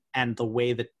team and the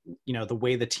way that, the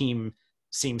way the team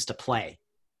seems to play.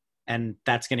 And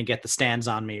that's going to get the stands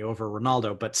on me over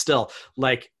Ronaldo. But still,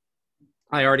 like,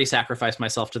 I already sacrificed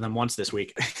myself to them once this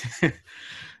week.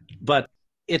 But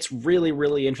it's really,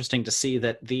 really interesting to see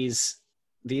that these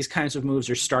kinds of moves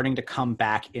are starting to come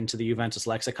back into the Juventus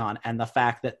lexicon, and the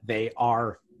fact that they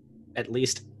are at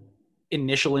least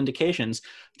initial indications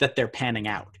that they're panning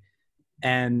out.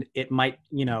 And it might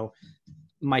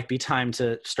be time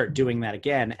to start doing that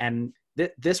again. And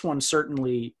this one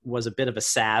certainly was a bit of a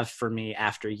salve for me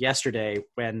after yesterday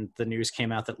when the news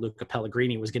came out that Luca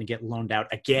Pellegrini was going to get loaned out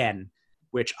again,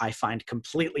 which I find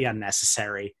completely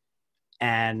unnecessary.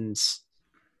 And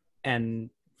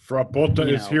Frabotta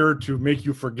is here to make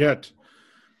you forget.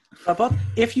 But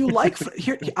if you like,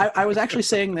 I was actually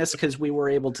saying this because we were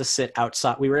able to sit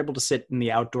outside. We were able to sit in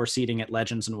the outdoor seating at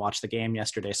Legends and watch the game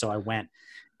yesterday. So I went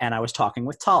and I was talking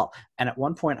with Tal. And at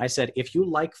one point I said, if you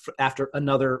like, after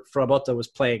another Frabotta was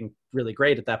playing really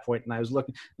great at that point, and I was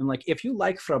looking, I'm like, if you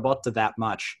like Frabotta that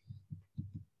much,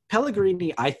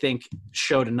 Pellegrini, I think,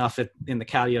 showed enough in the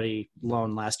Cagliari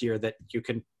loan last year that you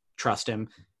can trust him.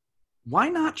 Why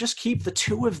not just keep the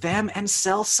two of them and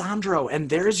sell Sandro? And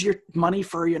there's your money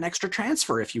for an extra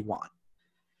transfer if you want.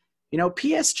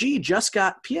 PSG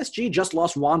just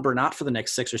lost Juan Bernat for the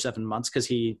next 6 or 7 months because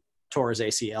he tore his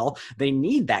ACL. They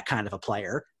need that kind of a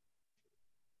player.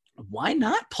 Why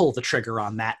not pull the trigger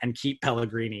on that and keep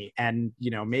Pellegrini? And,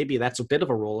 maybe that's a bit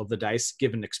of a roll of the dice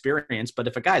given experience, but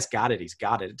if a guy's got it, he's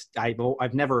got it.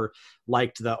 I've never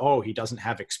liked he doesn't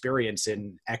have experience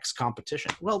in X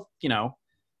competition. Well,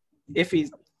 if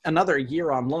he's another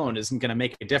year on loan isn't going to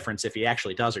make a difference if he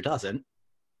actually does or doesn't.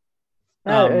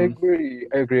 I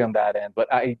agree on that end, but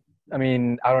I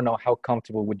mean, I don't know how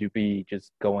comfortable would you be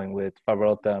just going with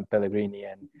Frabotta and Pellegrini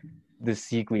and De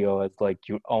Sciglio as like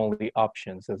your only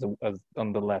options as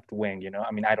on the left wing,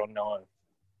 I mean, I don't know.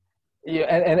 Yeah,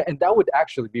 and that would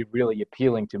actually be really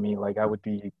appealing to me. Like, I would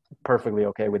be perfectly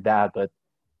okay with that, but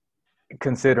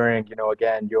considering,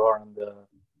 again, you're on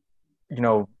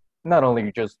the, not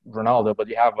only just Ronaldo, but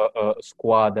you have a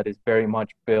squad that is very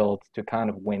much built to kind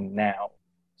of win now.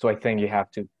 So I think you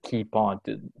have to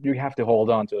hold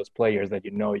on to those players that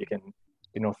you can,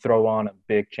 throw on at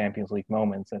big Champions League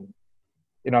moments. And,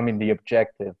 the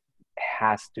objective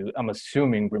I'm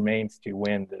assuming, remains to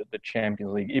win the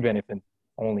Champions League, even if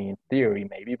only in theory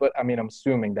maybe. But I'm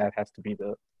assuming that has to be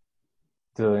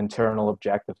the internal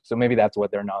objective. So maybe that's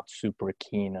what they're not super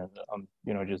keen on,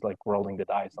 just like rolling the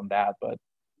dice on that. But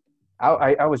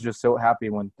I was just so happy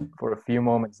when, for a few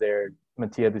moments there,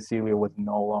 Mattia De Sciglio was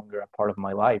no longer a part of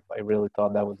my life. I really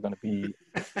thought that was going to be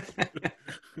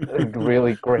a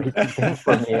really great thing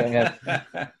for me.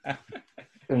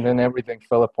 And then everything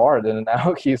fell apart, and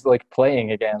now he's like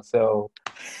playing again. So,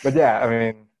 but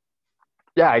yeah,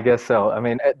 I guess so.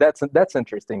 That's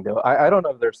interesting though. I don't know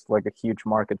if there's like a huge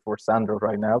market for Sandro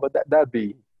right now, but that'd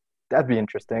be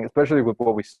interesting, especially with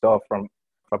what we saw from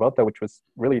Frabotta, which was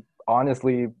really,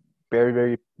 honestly, very,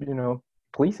 very,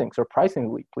 pleasing,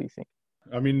 surprisingly pleasing.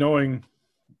 Knowing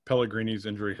Pellegrini's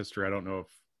injury history, I don't know if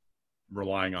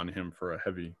relying on him for a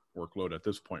heavy workload at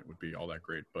this point would be all that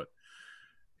great. But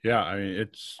yeah,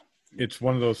 it's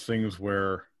one of those things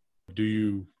where do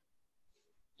you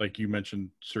like you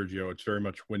mentioned, Sergio, it's very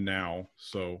much win now.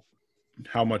 So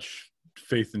how much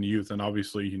faith in the youth? And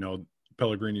obviously, you know,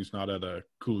 Pellegrini's not at a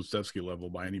Kulusevski level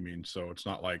by any means. So it's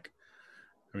not like,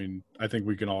 I mean, I think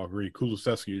we can all agree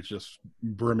Kulusevski is just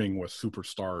brimming with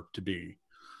superstar to be.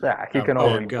 Yeah, he can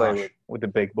already play with the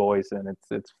big boys, and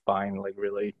it's fine. Like,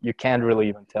 really, you can't really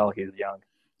even tell he's young.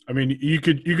 I mean, you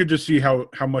could just see how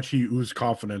much he oozed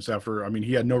confidence after. I mean,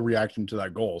 he had no reaction to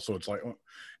that goal, so it's like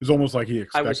it's almost like he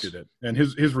expected it. And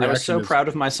his reaction. I was so proud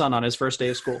of my son on his first day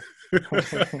of school.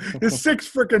 His 6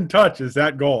 freaking touch is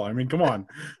that goal. I mean, come on.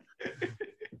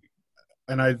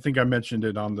 And I think I mentioned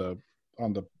it on the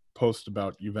post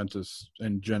about Juventus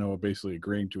and Genoa basically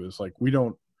agreeing to it. It's like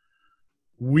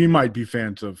we might be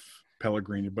fans of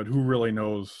Pellegrini, but who really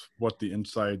knows what the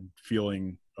inside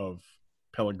feeling of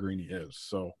Pellegrini is?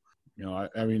 So, you know,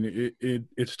 I mean,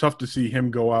 it's tough to see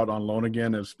him go out on loan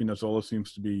again as Spinazzola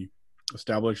seems to be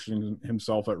establishing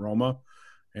himself at Roma.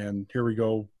 And here we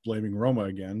go blaming Roma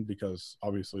again because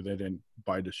obviously they didn't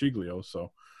buy De Sciglio.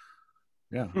 So,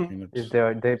 yeah. I mean,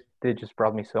 they just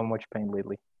brought me so much pain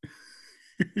lately.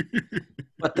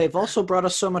 But they've also brought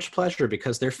us so much pleasure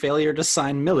because their failure to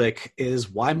sign Milik is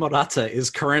why Morata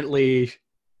is currently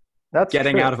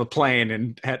getting out of a plane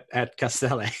and at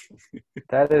Casale.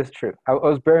 That is true. I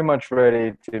was very much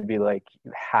ready to be like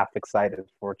half excited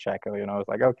for Checo. You know, I was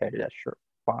like, okay, yeah, sure,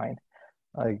 fine.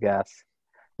 I guess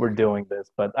we're doing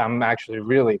this, but I'm actually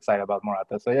really excited about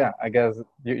Morata. So yeah, I guess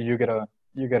you get a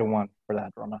one for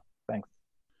that, Roma. Thanks.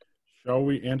 Shall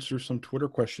we answer some Twitter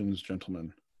questions,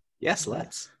 gentlemen? Yes,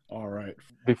 let's. All right.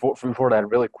 Before that,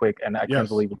 really quick, and I can't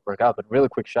believe it worked out, but really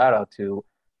quick shout out to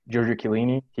Giorgio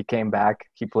Chiellini. He came back.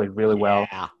 He played really well.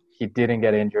 He didn't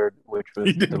get injured, which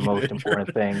was the most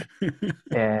important thing.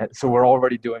 And so we're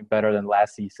already doing better than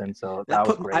last season. So that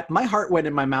was great. My heart went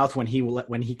in my mouth when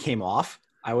he came off.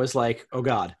 I was like, oh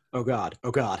God, oh God,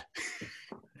 oh God.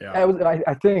 Yeah.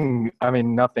 I think, I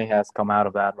mean, nothing has come out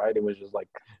of that, right? It was just like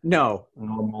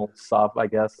normal stuff, I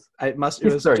guess. It was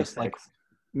just like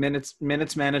minutes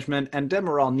management, and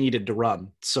Demiral needed to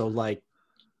run. So like,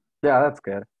 yeah, that's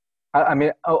good. I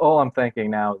mean, all I'm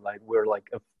thinking now is like we're like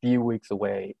a few weeks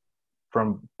away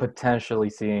from potentially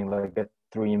seeing like a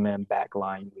 3-man back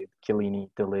line with Chiellini,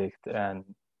 De Ligt, and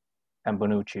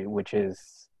Bonucci,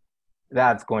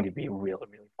 that's going to be really,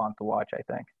 really fun to watch, I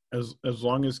think. As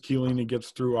long as Chiellini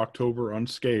gets through October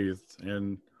unscathed,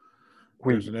 and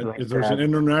there's an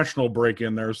international break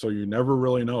in there, so you never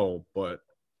really know. But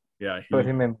yeah, put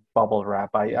him in bubble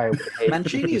wrap. I would hate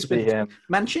Mancini's to see him.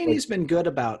 Mancini's been good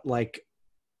about like,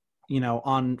 you know,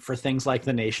 for things like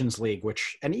the Nations League,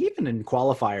 and even in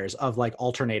qualifiers of like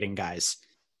alternating guys.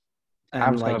 And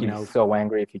I'm like, gonna be so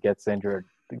angry if he gets injured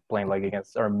playing like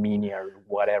against Armenia or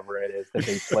whatever it is that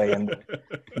they play in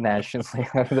the Nations League.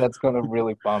 That's gonna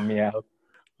really bum me out.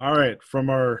 All right, from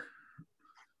our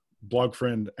blog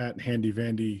friend at Handy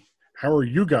Vandy, how are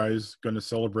you guys going to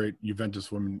celebrate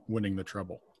Juventus winning the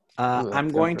treble? I'm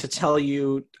going to tell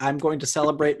you, I'm going to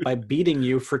celebrate by beating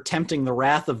you for tempting the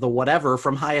wrath of the whatever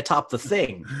from high atop the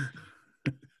thing.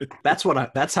 That's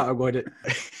how I'm going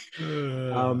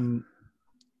to.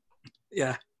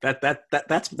 Yeah,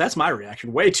 that's my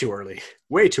reaction. Way too early.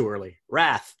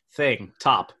 Wrath, thing,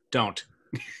 top, don't.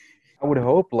 I would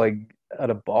hope like at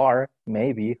a bar,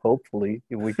 maybe, hopefully,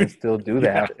 if we can still do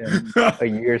that in a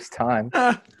year's time.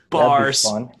 Bars.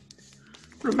 That'd be fun.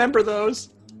 Remember those?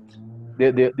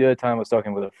 The other time I was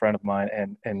talking with a friend of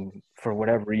mine, and for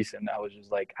whatever reason, I was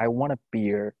just like, I want a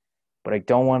beer, but I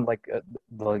don't want like a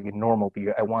normal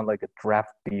beer. I want like a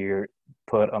draft beer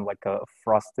put on like a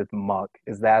frosted mug.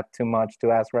 Is that too much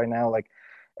to ask right now? Like,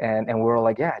 and we were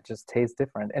like, yeah, it just tastes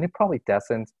different, and it probably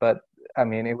doesn't. But I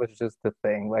mean, it was just the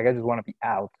thing. Like, I just want to be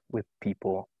out with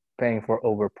people paying for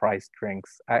overpriced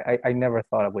drinks. I never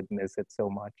thought I would miss it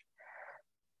so much.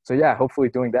 So yeah, hopefully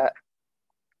doing that,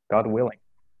 God willing.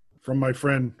 From my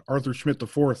friend Arthur Schmidt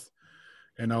IV,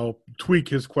 and I'll tweak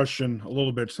his question a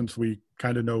little bit since we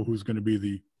kind of know who's going to be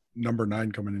the number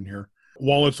 9 coming in here.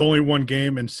 While it's only one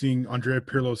game and seeing Andrea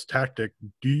Pirlo's tactic,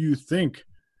 do you think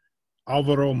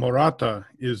Alvaro Morata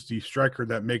is the striker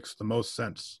that makes the most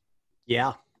sense?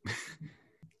 Yeah.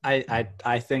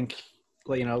 I think,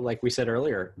 you know, like we said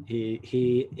earlier,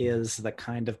 he is the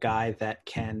kind of guy that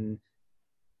can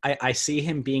 – I see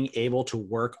him being able to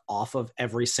work off of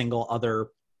every single other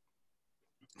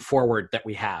forward that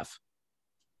we have.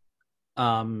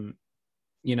 You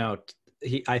know,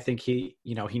 I think he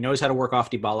knows how to work off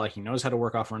Dybala. He knows how to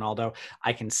work off Ronaldo.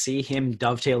 I can see him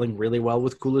dovetailing really well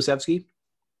with Kulusevski.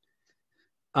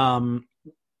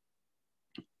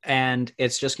 And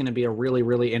it's just going to be a really,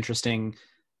 really interesting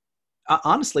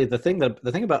Honestly, the thing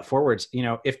about forwards,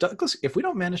 if we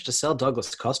don't manage to sell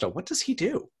Douglas Costa, what does he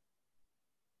do?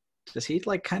 Does he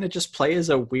like kind of just play as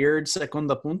a weird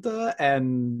segunda punta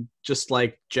and just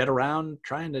like jet around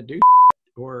trying to do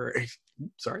or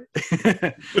sorry?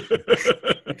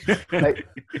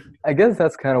 I guess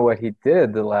that's kind of what he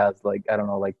did the last, like, I don't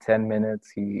know, like 10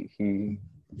 minutes. He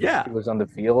was on the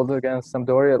field against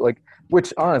Sampdoria, like,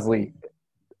 which honestly,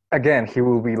 again, he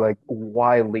will be like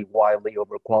wildly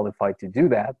overqualified to do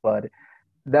that, but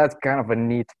that's kind of a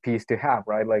neat piece to have,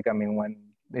 right? Like, I mean,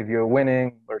 if you're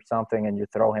winning or something and you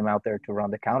throw him out there to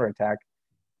run the counterattack,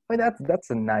 I mean, that's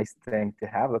a nice thing to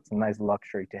have. That's a nice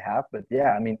luxury to have. But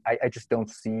yeah, I mean, I just don't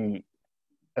see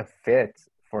a fit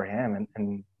for him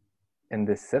in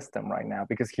this system right now,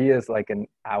 because he is like an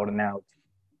out and out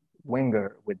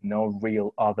winger with no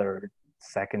real other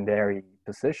secondary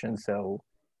position. So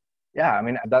yeah, I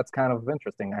mean, that's kind of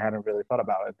interesting. I hadn't really thought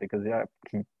about it because yeah,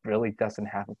 he really doesn't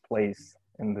have a place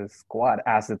in this squad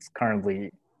as it's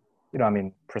currently,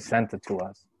 presented to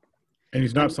us. And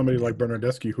he's not somebody like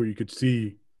Bernardeschi who you could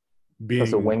see being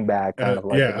as a wing back, kind of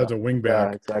like as a wing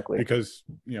back, yeah, exactly, because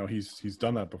he's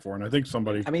done that before. And I think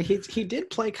somebody, I mean, he did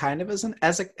play kind of as an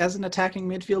attacking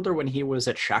midfielder when he was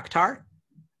at Shakhtar.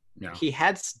 Yeah, he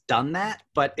has done that,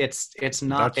 but it's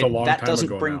not. That's a long time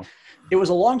ago now. It was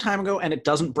a long time ago, and it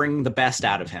doesn't bring the best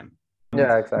out of him.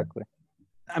 Yeah, exactly.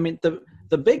 I mean,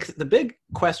 the big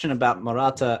question about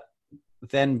Morata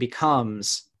then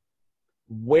becomes,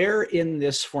 where in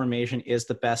this formation is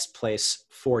the best place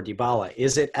for Dybala?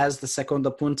 Is it as the segunda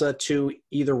punta to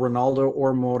either Ronaldo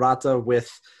or Morata with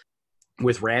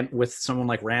someone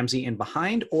like Ramsey in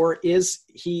behind, or is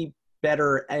he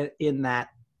better in that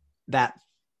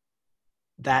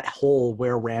hole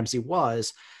where Ramsey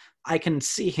was? I can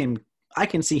see him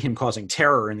causing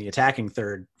terror in the attacking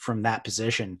third from that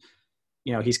position.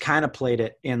 He's kind of played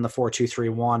it in the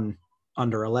 4-2-3-1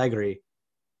 under Allegri.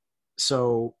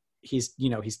 So he's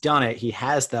done it. He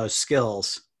has those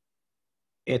skills.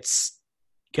 It's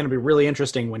going to be really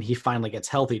interesting when he finally gets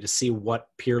healthy to see what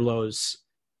Pirlo's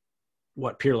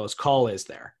call is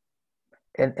there.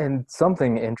 And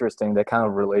something interesting that kind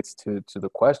of relates to the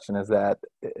question is that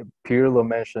Pirlo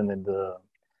mentioned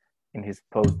in his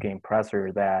post-game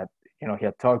presser that he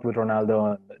had talked with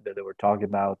Ronaldo and that they were talking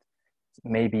about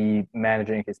maybe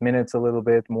managing his minutes a little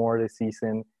bit more this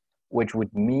season, which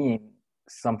would mean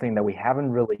something that we haven't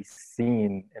really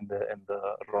seen in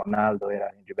the Ronaldo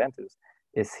era in Juventus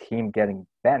is him getting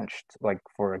benched like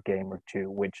for a game or two,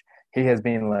 which he has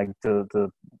been like the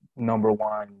number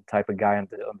one type of guy on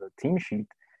the team sheet.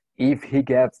 If he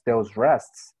gets those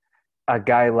rests, a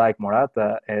guy like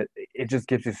Morata, it just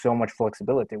gives you so much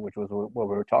flexibility, which was what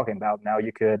we were talking about. Now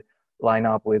you could line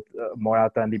up with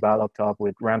Morata and Dybala up top,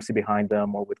 with Ramsey behind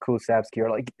them, or with Kulusevski, or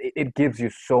like it gives you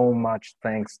so much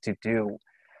things to do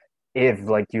if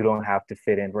like you don't have to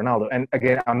fit in Ronaldo. And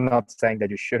again, I'm not saying that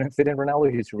you shouldn't fit in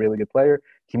Ronaldo. He's a really good player.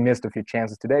 He missed a few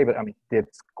chances today, but I mean, he did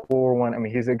score one. I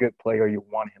mean, he's a good player. You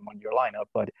want him on your lineup,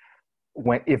 but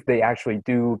if they actually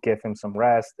do give him some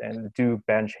rest and do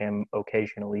bench him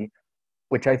occasionally,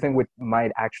 which I think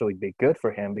might actually be good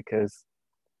for him, because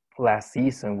last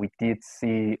season we did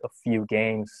see a few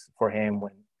games for him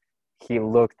when he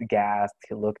looked gassed,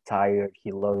 he looked tired,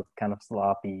 he looked kind of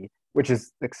sloppy, which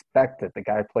is expected. The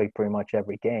guy played pretty much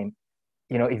every game.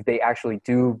 If they actually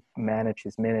do manage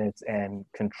his minutes and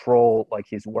control like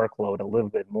his workload a little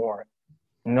bit more,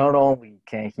 not only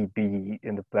can he be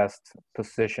in the best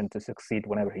position to succeed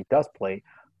whenever he does play,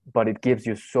 but it gives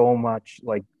you so much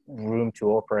like room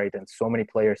to operate and so many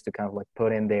players to kind of like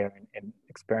put in there and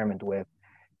experiment with.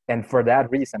 And for that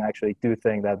reason, I actually do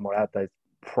think that Morata is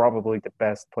probably the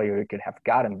best player you could have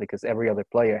gotten, because every other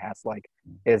player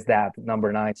is that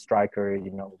number 9 striker,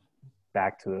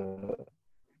 back to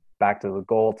the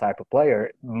goal type of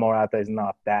player. Morata is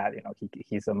not that.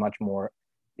 He's a much more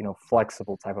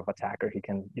flexible type of attacker. You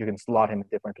can slot him in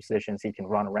different positions. He can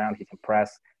run around. He can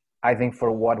press. I think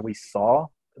for what we saw,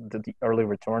 the early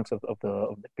returns of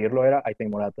the Pirlo era, I think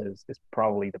Morata is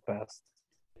probably the best.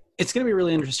 It's going to be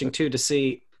really interesting too to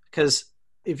see, because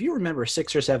if you remember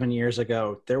 6 or 7 years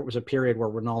ago, there was a period where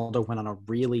Ronaldo went on a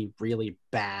really, really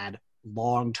bad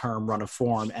long-term run of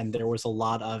form, and there was a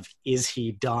lot of "is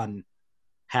he done"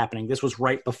 happening. This was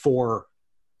right before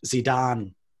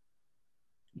Zidane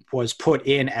was put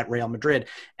in at Real Madrid,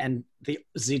 and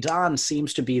Zidane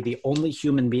seems to be the only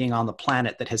human being on the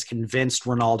planet that has convinced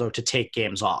Ronaldo to take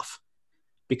games off,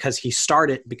 because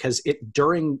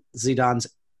during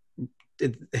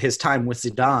his time with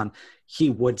Zidane, he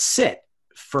would sit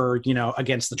for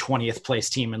against the 20th place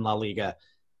team in La Liga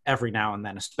every now and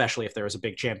then, especially if there was a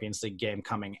big Champions League game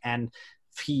coming. And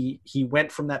he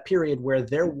went from that period where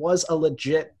there was a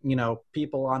legit,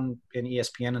 people in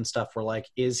ESPN and stuff were like,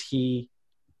 is he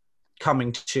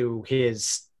coming to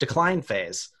his decline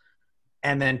phase?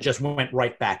 And then just went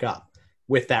right back up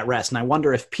with that rest. And I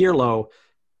wonder if Pirlo,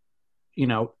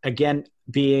 again,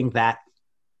 being that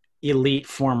elite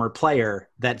former player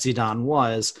that Zidane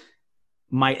was,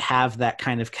 might have that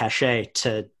kind of cachet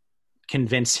to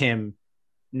convince him,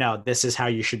 no, this is how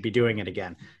you should be doing it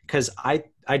again. Because I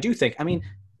do think,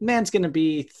 man's going to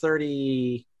be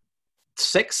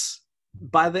 36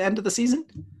 by the end of the season.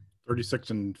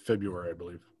 36 in February, I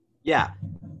believe. Yeah.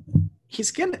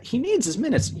 He needs his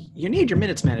minutes. You need your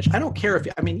minutes managed. I don't care if,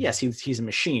 yes, he's a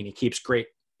machine. He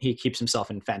keeps himself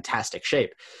in fantastic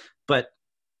shape, but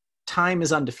time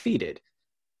is undefeated.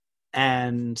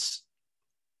 And,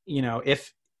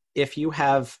 if you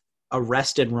have a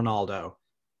rested Ronaldo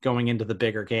going into the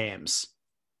bigger games,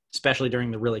 especially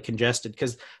during the really congested,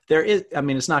 because there is,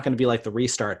 it's not going to be like the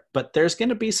restart, but there's going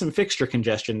to be some fixture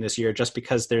congestion this year just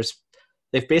because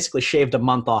they've basically shaved a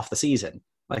month off the season.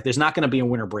 Like there's not going to be a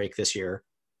winter break this year.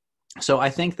 So I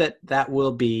think that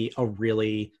will be a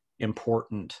really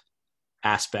important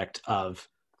aspect of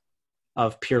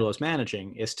Pirlo's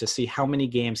managing, is to see how many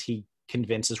games he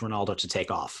convinces Ronaldo to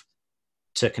take off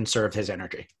to conserve his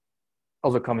energy.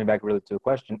 Also, coming back really to the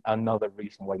question, another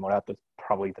reason why Morata is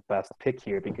probably the best pick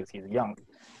here, because he's young.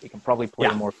 He can probably play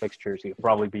more fixtures. He can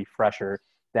probably be fresher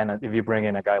than if you bring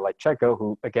in a guy like Checo,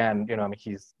 who, again,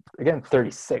 he's,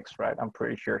 36, right? I'm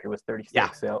pretty sure he was 36. Yeah.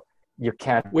 So you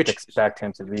can't expect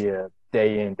him to be a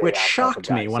day in, day which out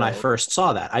shocked me when I first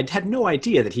saw that. I had no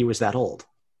idea that he was that old.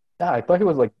 Yeah, I thought he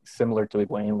was like similar to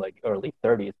Higuain, like early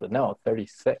 30s, but no,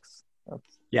 36.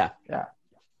 Yeah.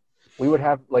 We would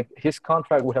have, his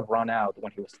contract would have run out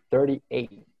when he was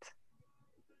 38.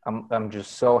 I'm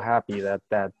just so happy that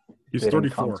he's didn't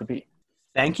 34. come to be.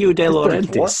 Thank you, De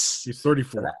Laurentiis. He's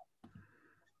 34.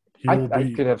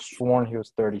 I could have sworn he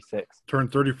was 36.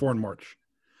 Turned 34 in March.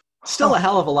 Still a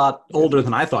hell of a lot older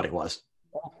than I thought he was.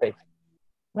 Okay.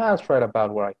 That's right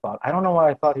about what I thought. I don't know why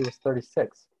I thought he was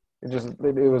 36.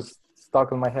 It was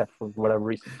stuck in my head for whatever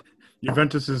reason.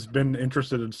 Juventus has been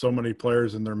interested in so many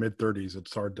players in their mid-30s.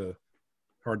 It's hard to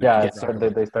yeah,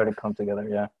 they started to come together.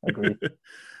 Yeah, agreed.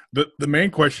 The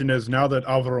main question is, now that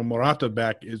Alvaro Morata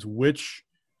back, is which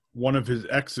one of his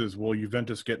exes will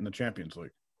Juventus get in the Champions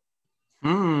League?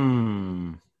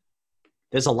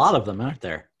 There's a lot of them, aren't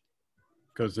there?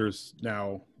 Because there's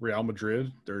now Real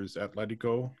Madrid, there's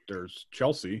Atletico, there's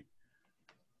Chelsea.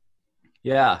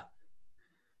 Yeah.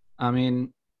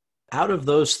 Out of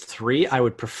those three, I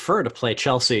would prefer to play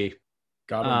Chelsea.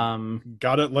 Got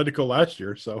Atletico last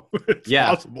year, so it's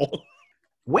possible.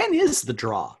 When is the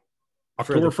draw?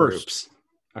 October 1st.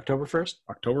 October 1st?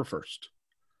 October 1st.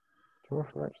 October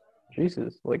 1st.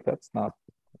 Jesus, that's not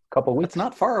a couple weeks. That's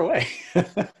not far away.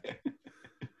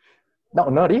 No,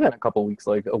 not even a couple weeks,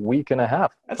 like a week and a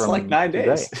half. That's like 9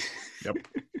 days. Yep.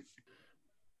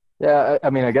 Yeah,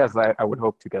 I guess I would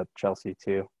hope to get Chelsea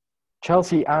too.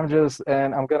 Chelsea, I'm going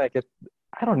to get,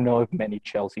 I don't know if many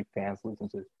Chelsea fans listen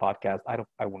to this podcast. I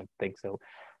wouldn't think so.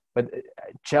 But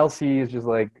Chelsea is just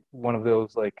one of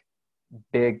those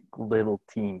big little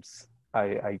teams.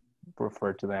 I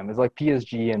refer to them. It's like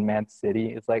PSG and Man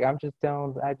City. It's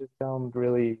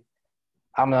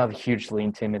I'm not hugely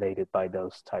intimidated by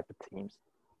those type of teams.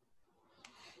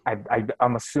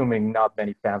 I'm assuming not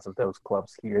many fans of those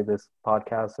clubs hear this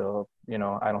podcast, so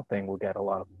I don't think we'll get a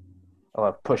lot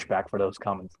of pushback for those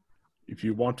comments. If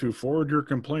you want to forward your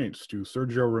complaints to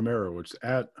Sergio Romero, it's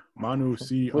at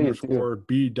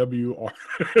ManuC_BWR.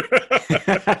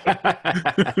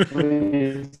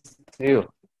 Please do.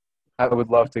 I would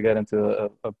love to get into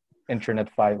a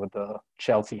internet fight with the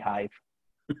Chelsea Hive.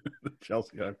 The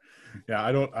Chelsea Hive. Yeah,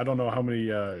 I don't know how many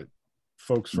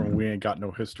folks from We Ain't Got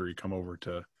No History come over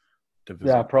to visit.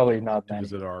 Yeah, probably not many.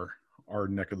 Visit our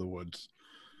neck of the woods.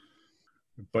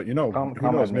 But who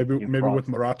knows? Maybe with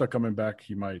Morata coming back,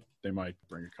 they might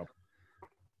bring a couple.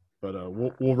 But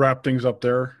we'll wrap things up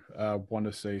there. Want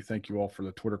to say thank you all for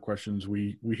the Twitter questions.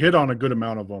 We hit on a good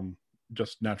amount of them,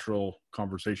 just natural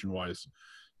conversation wise.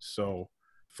 So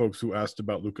folks who asked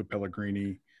about Luca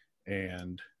Pellegrini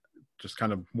and just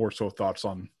kind of more so thoughts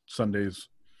on Sunday's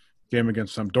game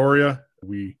against Sampdoria.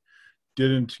 We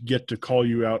didn't get to call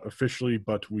you out officially,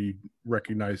 but we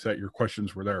recognize that your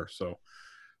questions were there. So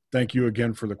thank you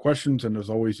again for the questions. And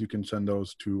as always, you can send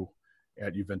those to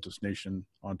 @JuventusNation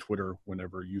on Twitter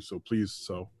whenever you so please.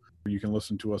 So you can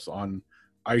listen to us on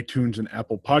iTunes and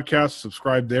Apple Podcasts.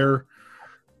 Subscribe there.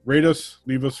 Rate us.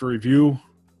 Leave us a review.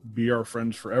 Be our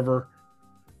friends forever.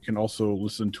 You can also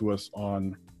listen to us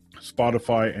on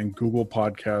Spotify and Google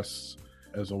Podcasts.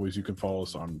 as always, you can follow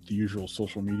us on the usual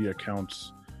social media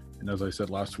accounts. And as I said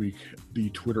last week, the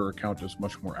Twitter account is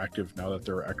much more active now that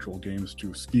there are actual games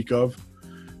to speak of.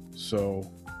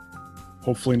 So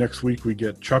hopefully next week we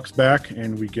get Chuck's back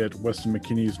and we get Weston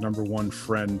McKinney's number one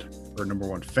friend, or number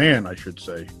one fan, I should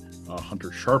say,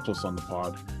 Hunter Sharpless on the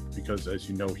pod, because as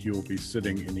you know, he will be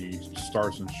sitting in a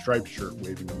Stars and Stripes shirt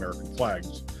waving American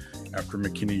flags after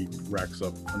McKinney racks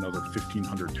up another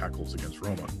 1,500 tackles against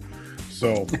Roma.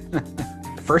 So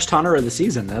first Hunter of the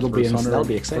season. That'll be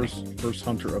exciting. First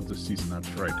Hunter of the season, that's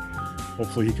right.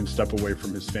 Hopefully he can step away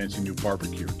from his fancy new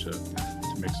barbecue to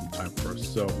make some time for us.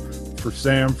 So for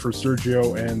Sam, for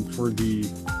Sergio, and for the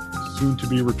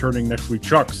soon-to-be returning next week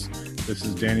Chucks, this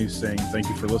is Danny saying thank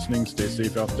you for listening. Stay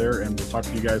safe out there, and we'll talk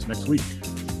to you guys next week.